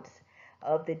crowds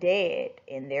of the dead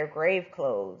in their grave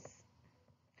clothes.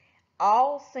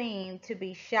 All seemed to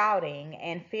be shouting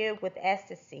and filled with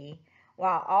ecstasy,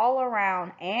 while all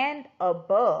around and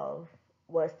above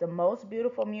was the most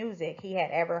beautiful music he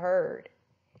had ever heard.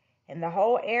 And the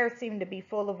whole air seemed to be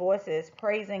full of voices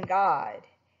praising God.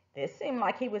 This seemed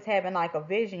like he was having like a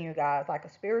vision, you guys, like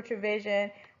a spiritual vision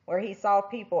where he saw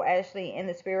people actually in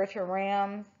the spiritual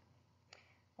realms.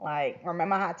 Like,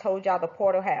 remember how I told y'all the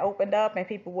portal had opened up and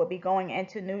people would be going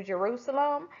into New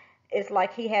Jerusalem? It's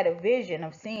like he had a vision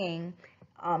of seeing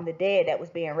the dead that was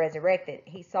being resurrected.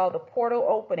 He saw the portal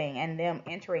opening and them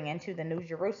entering into the New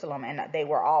Jerusalem, and they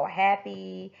were all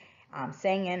happy,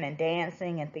 singing and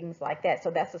dancing and things like that.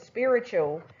 So that's a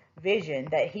spiritual vision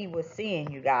that he was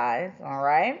seeing, you guys. All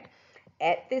right.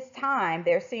 At this time,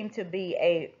 there seemed to be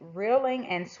a reeling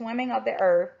and swimming of the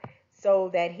earth,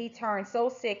 so that he turned so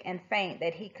sick and faint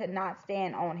that he could not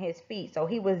stand on his feet. So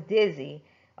he was dizzy.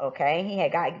 Okay, he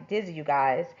had got dizzy, you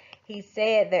guys. He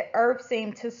said the earth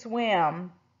seemed to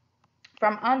swim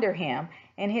from under him,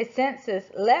 and his senses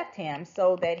left him,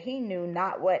 so that he knew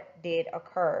not what did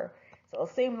occur. So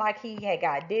it seemed like he had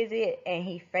got dizzy and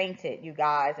he fainted, you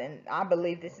guys. And I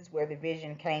believe this is where the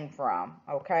vision came from.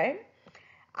 Okay.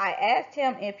 I asked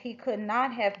him if he could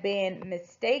not have been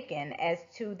mistaken as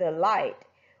to the light.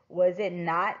 Was it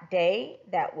not day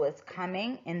that was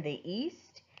coming in the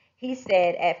east? He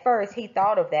said at first he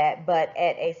thought of that, but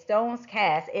at a stone's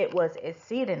cast it was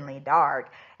exceedingly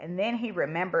dark, and then he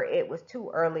remembered it was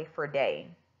too early for day.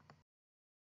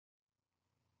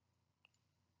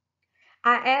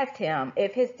 I asked him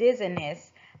if his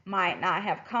dizziness might not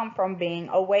have come from being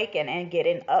awakened and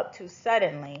getting up too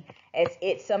suddenly, as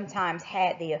it sometimes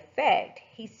had the effect.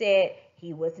 He said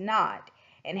he was not,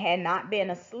 and had not been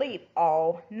asleep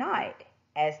all night,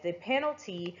 as the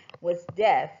penalty was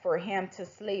death for him to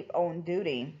sleep on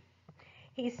duty.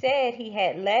 He said he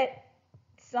had let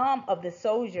some of the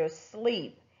soldiers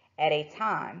sleep at a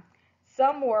time.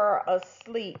 Some were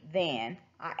asleep then.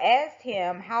 I asked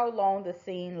him how long the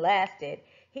scene lasted.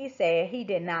 He said he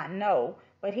did not know,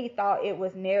 but he thought it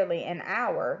was nearly an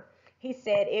hour. He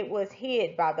said it was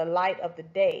hid by the light of the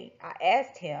day. I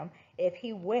asked him if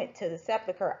he went to the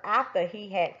sepulchre after he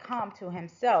had come to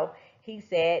himself. He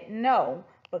said no,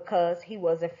 because he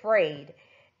was afraid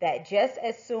that just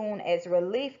as soon as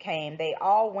relief came, they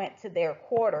all went to their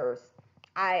quarters.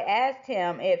 I asked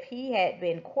him if he had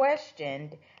been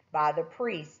questioned by the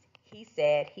priest. He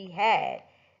said he had.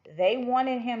 They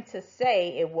wanted him to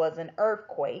say it was an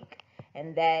earthquake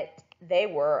and that they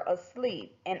were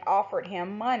asleep, and offered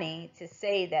him money to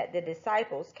say that the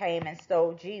disciples came and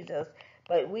stole Jesus,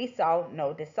 but we saw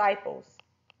no disciples.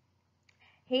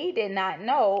 He did not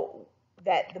know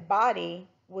that the body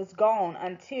was gone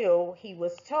until he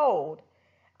was told.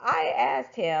 I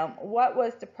asked him what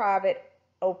was the private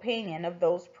opinion of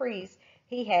those priests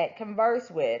he had conversed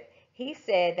with. He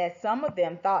said that some of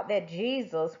them thought that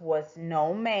Jesus was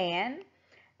no man,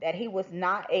 that he was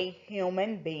not a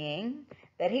human being,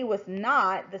 that he was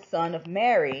not the son of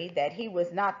Mary, that he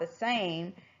was not the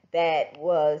same that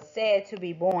was said to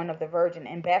be born of the Virgin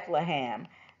in Bethlehem,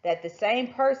 that the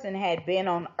same person had been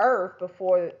on earth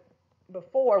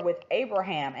before with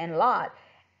Abraham and Lot,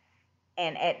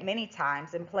 and at many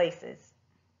times and places.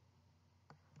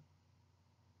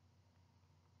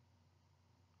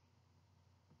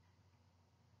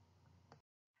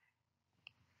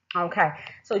 Okay,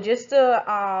 so just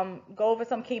to go over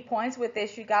some key points with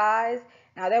this, you guys.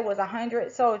 Now, there was 100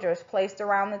 soldiers placed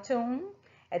around the tomb.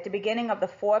 At the beginning of the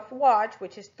fourth watch,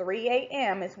 which is 3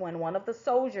 a.m., is when one of the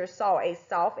soldiers saw a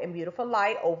soft and beautiful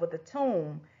light over the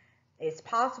tomb. It's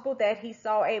possible that he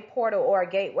saw a portal or a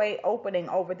gateway opening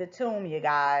over the tomb, you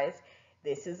guys.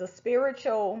 This is a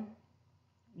spiritual,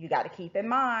 you got to keep in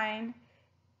mind,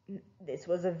 this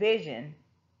was a vision,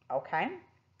 okay?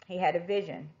 He had a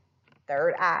vision.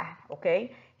 Third eye,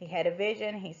 okay? He had a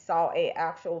vision. He saw a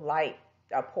actual light,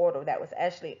 a portal that was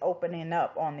actually opening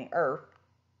up on the earth,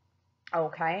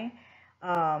 okay?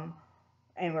 And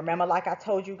remember, like I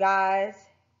told you guys,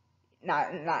 now,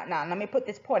 let me put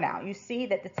this point out. You see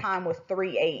that the time was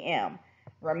 3 a.m.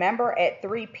 Remember, at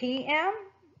 3 p.m.,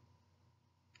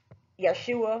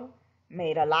 Yahshua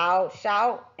made a loud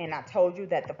shout, and I told you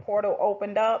that the portal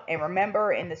opened up. And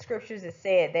remember, in the scriptures, it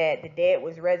said that the dead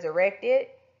was resurrected.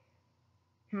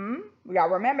 Y'all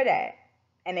remember that?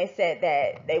 And they said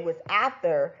that they was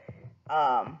after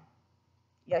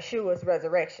Yeshua's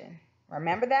resurrection.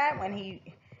 Remember that?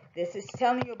 This is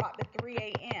telling you about the 3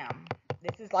 a.m.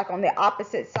 This is like on the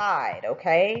opposite side,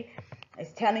 okay?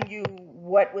 It's telling you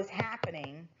what was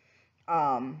happening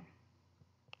when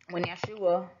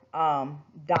Yeshua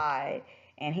died,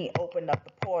 and he opened up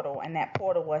the portal, and that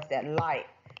portal was that light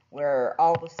where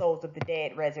all the souls of the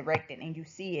dead resurrected. And you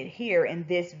see it here in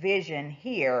this vision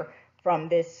here from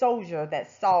this soldier that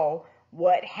saw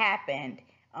what happened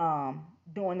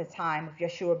during the time of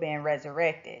Yeshua being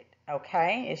resurrected.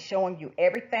 Okay, it's showing you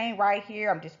everything right here.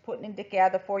 I'm just putting it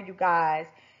together for you guys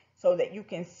so that you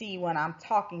can see what I'm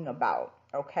talking about.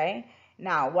 Okay,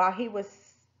 now while he was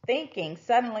thinking,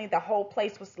 suddenly the whole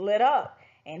place was lit up.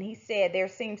 And he said, there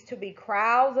seems to be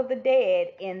crowds of the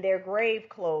dead in their grave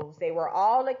clothes. They were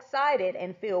all excited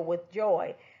and filled with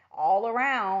joy. All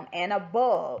around and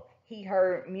above, he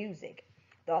heard music.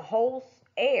 The whole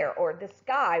air or the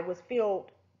sky was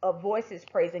filled of voices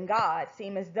praising God.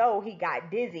 Seemed as though he got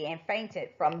dizzy and fainted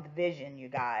from the vision, you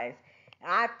guys.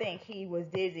 I think he was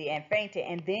dizzy and fainted,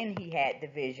 and then he had the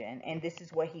vision. And this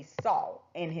is what he saw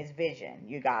in his vision,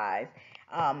 you guys.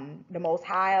 The Most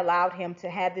High allowed him to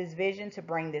have this vision, to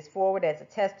bring this forward as a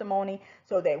testimony,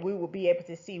 so that we will be able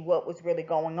to see what was really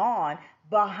going on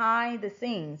behind the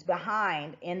scenes,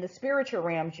 behind in the spiritual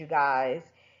realms, you guys.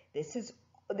 This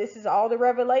is all the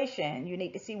revelation. You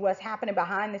need to see what's happening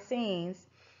behind the scenes.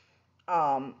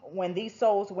 When these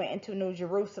souls went into New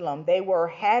Jerusalem, they were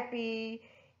happy,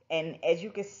 and as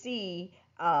you can see,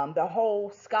 the whole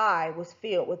sky was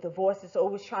filled with the voices. So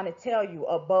it was trying to tell you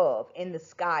above in the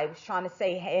sky. It was trying to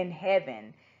say in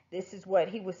heaven. This is what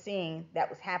he was seeing that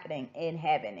was happening in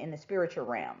heaven, in the spiritual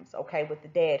realms, okay, with the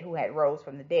dead who had rose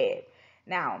from the dead.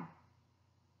 Now,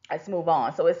 let's move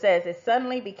on. So it says, it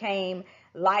suddenly became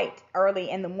light early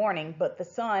in the morning, but the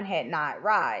sun had not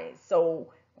rise.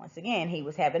 So once again, he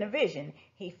was having a vision.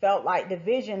 He felt like the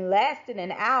vision lasted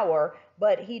an hour,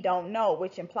 but he don't know,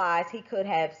 which implies he could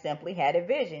have simply had a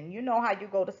vision. You know how you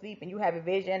go to sleep and you have a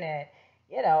vision, and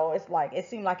it's like it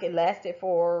seemed like it lasted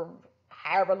for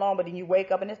however long, but then you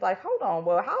wake up and it's like, hold on,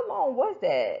 well, how long was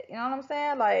that? You know what I'm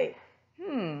saying? Like,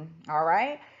 all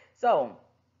right. So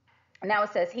Now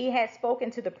it says, he had spoken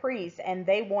to the priests, and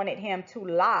they wanted him to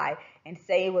lie and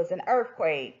say it was an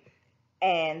earthquake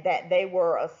and that they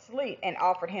were asleep, and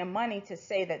offered him money to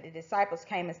say that the disciples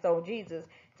came and stole Jesus.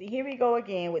 See, here we go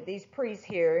again with these priests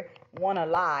here want to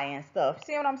lie and stuff.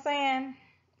 See what I'm saying?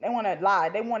 They want to lie.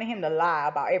 They wanted him to lie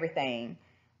about everything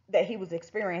that he was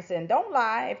experiencing. Don't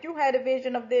lie. If you had a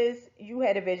vision of this, you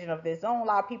had a vision of this. Don't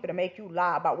allow people to make you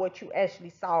lie about what you actually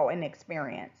saw and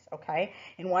experienced. Okay?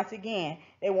 And once again,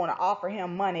 they want to offer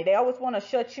him money. They always want to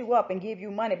shut you up and give you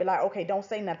money. Be like, okay, don't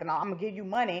say nothing. I'm going to give you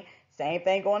money. Same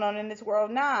thing going on in this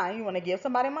world now. You want to give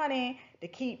somebody money to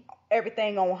keep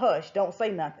everything on hush. Don't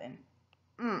say nothing.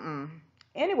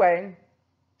 Anyway,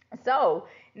 so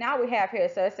now we have here,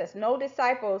 so it says, no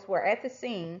disciples were at the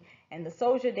scene, and the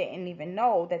soldier didn't even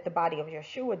know that the body of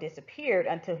Yahshua disappeared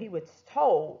until he was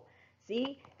told.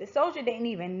 See, the soldier didn't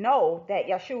even know that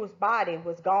Yahshua's body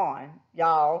was gone,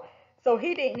 y'all. So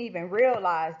he didn't even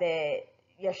realize that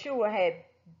Yahshua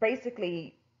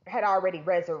had already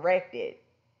resurrected.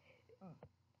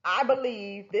 I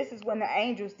believe this is when the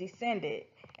angels descended.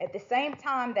 At the same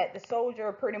time that the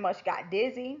soldier pretty much got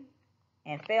dizzy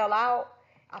and fell out,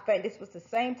 I think this was the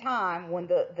same time when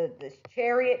the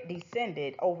chariot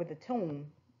descended over the tomb.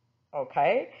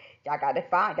 Okay? Y'all got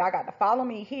to follow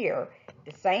me here.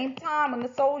 The same time when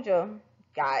the soldier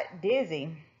got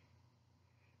dizzy,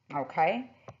 okay,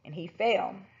 and he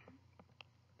fell,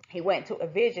 he went to a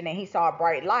vision and he saw a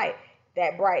bright light.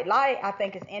 That bright light, I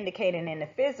think, is indicating in the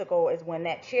physical is when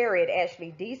that chariot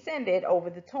actually descended over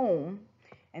the tomb.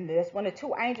 And that's when the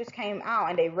two angels came out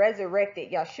and they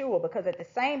resurrected Yahshua, because at the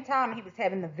same time he was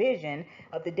having the vision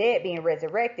of the dead being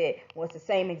resurrected was the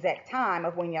same exact time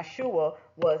of when Yahshua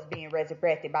was being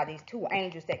resurrected by these two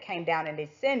angels that came down and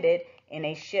descended in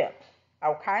a ship.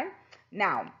 Okay?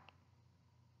 Now,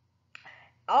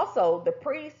 also, the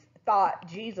priests thought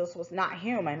Jesus was not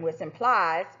human, which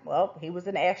implies, well, he was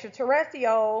an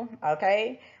extraterrestrial,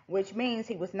 okay? Which means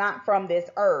he was not from this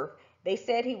earth. They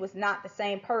said he was not the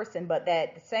same person, but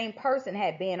that the same person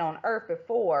had been on earth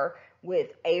before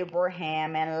with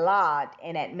Abraham and Lot,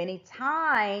 and at many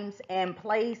times and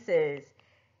places.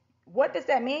 What does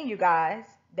that mean, you guys?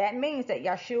 That means that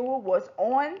Yahshua was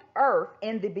on earth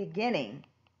in the beginning.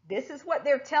 This is what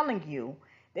they're telling you.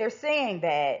 They're saying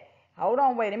that, hold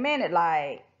on, wait a minute,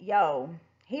 like, yo,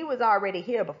 he was already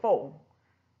here before,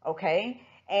 okay?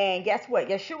 And guess what?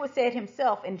 Yahshua said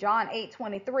himself in John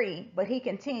 8:23, but he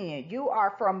continued, you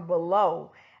are from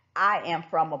below, I am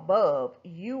from above.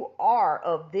 You are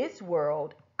of this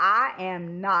world, I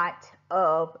am not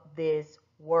of this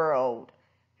world.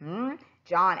 John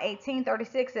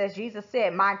 18:36 says, Jesus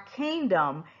said, my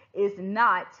kingdom is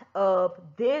not of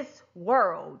this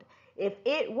world. If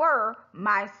it were,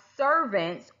 my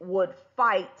servants would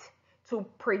fight to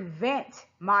prevent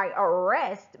my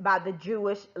arrest by the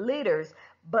Jewish leaders.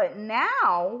 But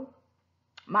now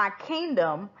my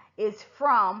kingdom is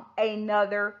from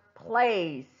another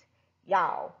place.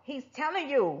 Y'all, he's telling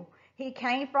you he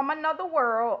came from another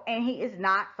world and he is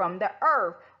not from the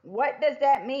earth. What does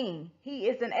that mean? He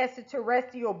is an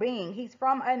extraterrestrial being. He's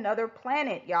from another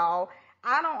planet, y'all.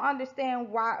 I don't understand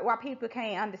why people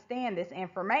can't understand this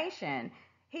information.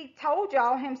 He told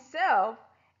y'all himself,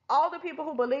 all the people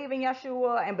who believe in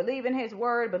Yahshua and believe in his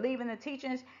word, believe in the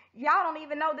teachings, y'all don't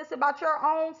even know this about your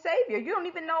own Savior. You don't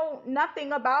even know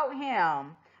nothing about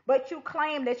him. But you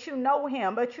claim that you know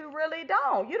him, but you really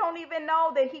don't. You don't even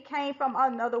know that he came from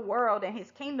another world and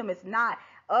his kingdom is not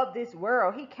of this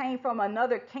world. He came from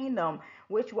another kingdom,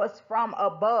 which was from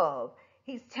above.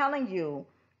 He's telling you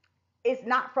it's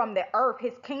not from the earth.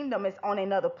 His kingdom is on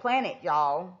another planet,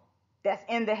 y'all. That's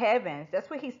in the heavens. That's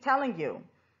what he's telling you.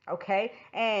 Okay?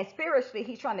 And spiritually,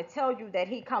 he's trying to tell you that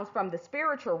he comes from the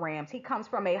spiritual realms. He comes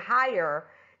from a higher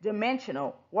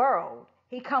dimensional world.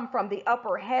 He come from the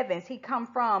upper heavens. He come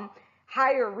from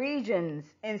higher regions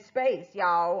in space,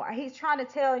 y'all. He's trying to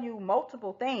tell you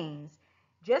multiple things.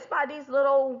 Just by these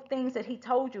little things that he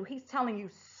told you, he's telling you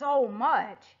so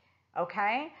much.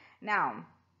 Okay? Now,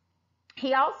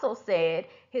 he also said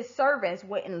his servants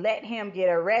wouldn't let him get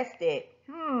arrested.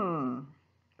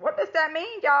 What does that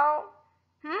mean, y'all?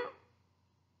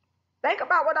 Think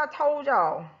about what I told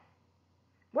y'all.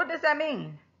 What does that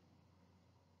mean?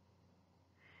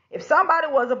 If somebody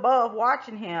was above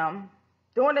watching him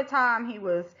during the time he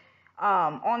was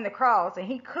on the cross, and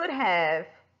he could have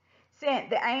sent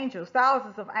the angels,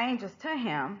 thousands of angels to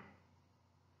him,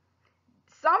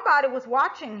 somebody was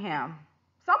watching him.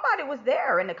 Somebody was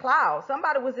there in the clouds.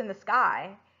 Somebody was in the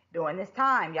sky during this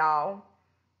time, y'all.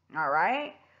 All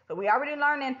right? So we already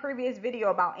learned in previous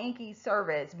video about Inky's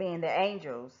servants being the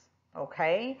angels.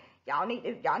 Okay? Y'all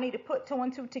need to put two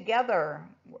and two together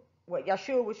what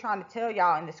Yahshua was trying to tell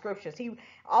y'all in the scriptures.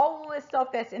 All this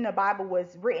stuff that's in the Bible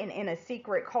was written in a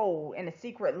secret code, in a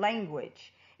secret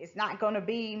language. It's not going to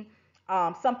be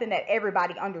something that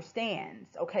everybody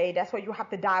understands. Okay, that's why you have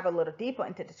to dive a little deeper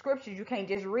into the scriptures. You can't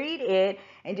just read it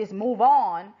and just move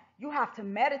on. You have to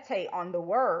meditate on the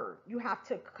word. You have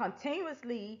to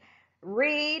continuously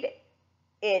read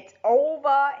it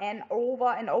over and over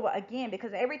and over again,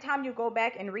 because every time you go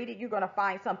back and read it, you're going to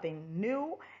find something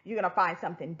new, you're going to find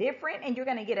something different, and you're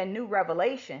going to get a new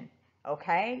revelation.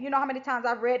 Okay, you know how many times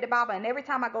I've read the Bible, and every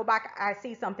time I go back I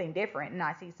see something different and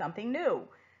I see something new.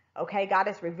 Okay, God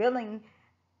is revealing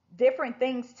different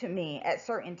things to me at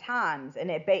certain times,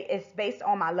 and it's based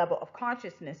on my level of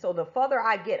consciousness. So the further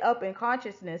I get up in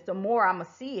consciousness, the more I'm gonna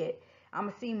see it. I'm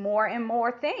gonna see more and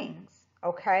more things.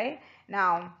 Okay,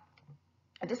 now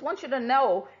I just want you to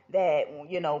know that,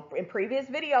 in previous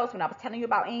videos, when I was telling you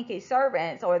about Enki's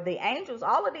servants or the angels,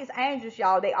 all of these angels,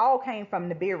 y'all, they all came from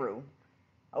Nibiru.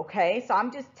 Okay, so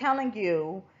I'm just telling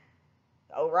you,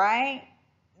 all right,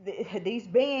 these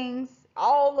beings,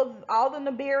 all the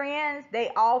Nibirians, they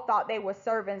all thought they were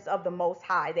servants of the Most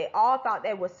High. They all thought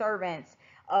they were servants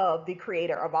of the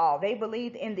Creator of all. They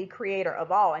believed in the Creator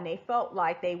of all, and they felt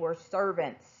like they were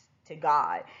servants to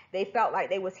God. They felt like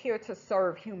they was here to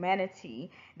serve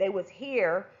humanity. They was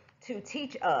here to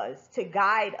teach us, to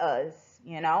guide us.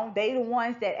 They the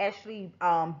ones that actually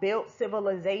built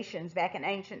civilizations back in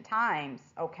ancient times.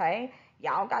 Okay,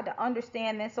 y'all got to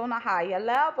understand this on a higher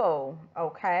level.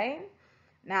 Okay,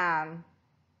 now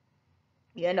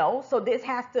so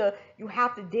you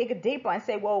have to dig deeper and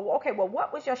say, well, okay, well,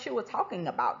 what was Yahshua talking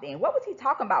about then? What was he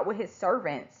talking about with his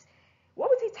servants? What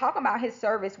was he talking about his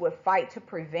servants would fight to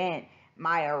prevent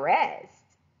my arrest?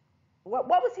 What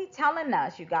was he telling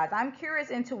us, you guys? I'm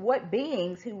curious into what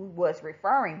beings he was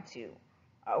referring to.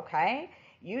 Okay,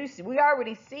 we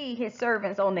already see his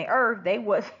servants on the earth. They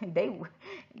was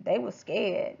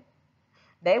scared.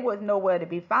 They was nowhere to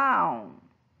be found.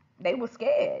 They was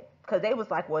scared because they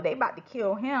was like, well, they about to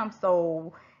kill him,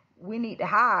 so we need to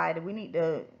hide.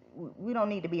 We don't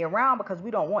need to be around because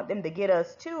we don't want them to get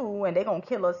us too, and they're going to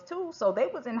kill us too. So they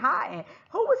was in hiding.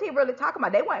 Who was he really talking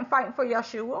about? They weren't fighting for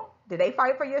Yahshua. Did they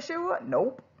fight for Yahshua?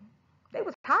 Nope. They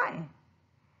was hiding.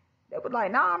 They was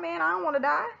like, nah, man, I don't want to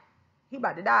die. He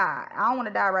about to die. I don't want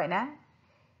to die right now.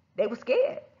 They were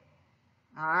scared.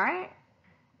 All right.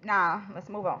 Now, let's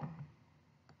move on.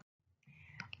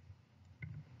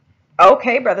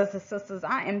 Okay, brothers and sisters,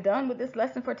 I am done with this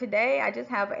lesson for today. I just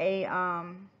have a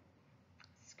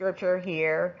scripture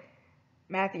here,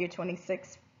 Matthew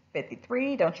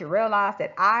 26:53. Don't you realize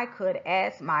that I could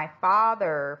ask my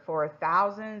Father for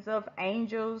thousands of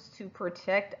angels to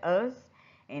protect us,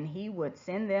 and he would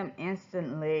send them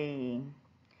instantly?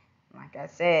 Like I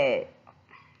said,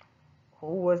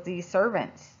 who was these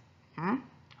servants?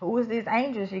 Who was these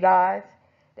angels, you guys,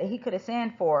 that he could have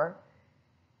sent for?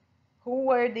 Who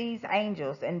were these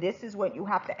angels? And this is what you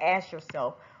have to ask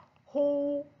yourself.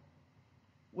 Who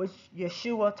was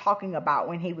Yahshua talking about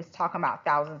when he was talking about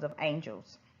thousands of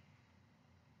angels?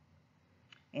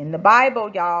 In the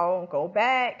Bible, y'all, go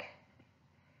back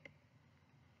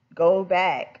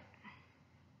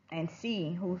and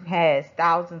see who has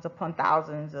thousands upon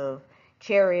thousands of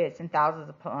chariots and thousands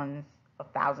upon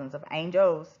thousands of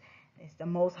angels. It's the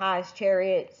Most High's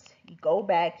chariots. You go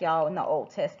back, y'all, in the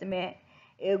Old Testament.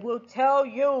 It will tell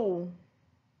you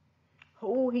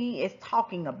who he is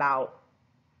talking about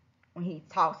when he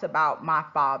talks about my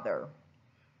Father.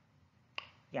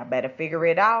 Y'all better figure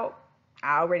it out.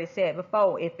 I already said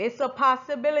before, if it's a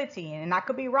possibility, and I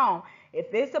could be wrong,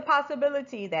 if it's a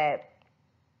possibility that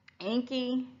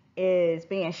Enki is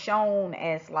being shown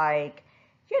as like,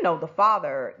 the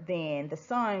Father, then the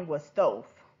Son was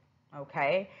Thoth.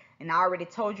 Okay? And I already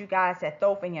told you guys that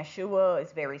Thoth and Yahshua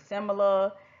is very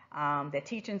similar. The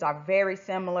teachings are very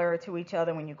similar to each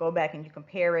other when you go back and you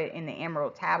compare it in the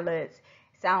Emerald Tablets.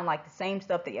 It sounds like the same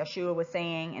stuff that Yahshua was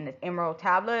saying in the Emerald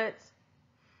Tablets.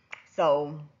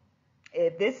 So,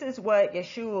 if this is what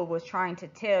Yahshua was trying to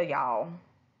tell y'all,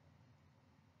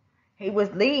 he was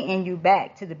leading you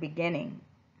back to the beginning.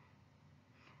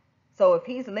 So, if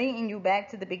he's leading you back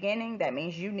to the beginning, that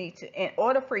means you need to, in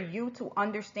order for you to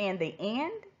understand the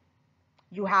end,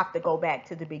 you have to go back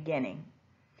to the beginning.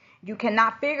 You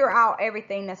cannot figure out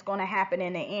everything that's going to happen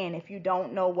in the end if you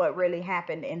don't know what really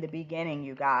happened in the beginning,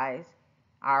 you guys.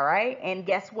 All right? And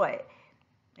guess what?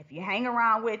 If you hang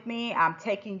around with me, I'm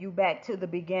taking you back to the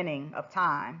beginning of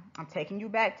time. I'm taking you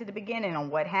back to the beginning on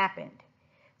what happened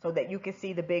so that you can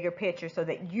see the bigger picture, so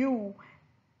that you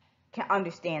can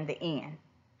understand the end.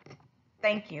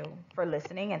 Thank you for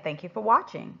listening, and thank you for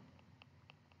watching.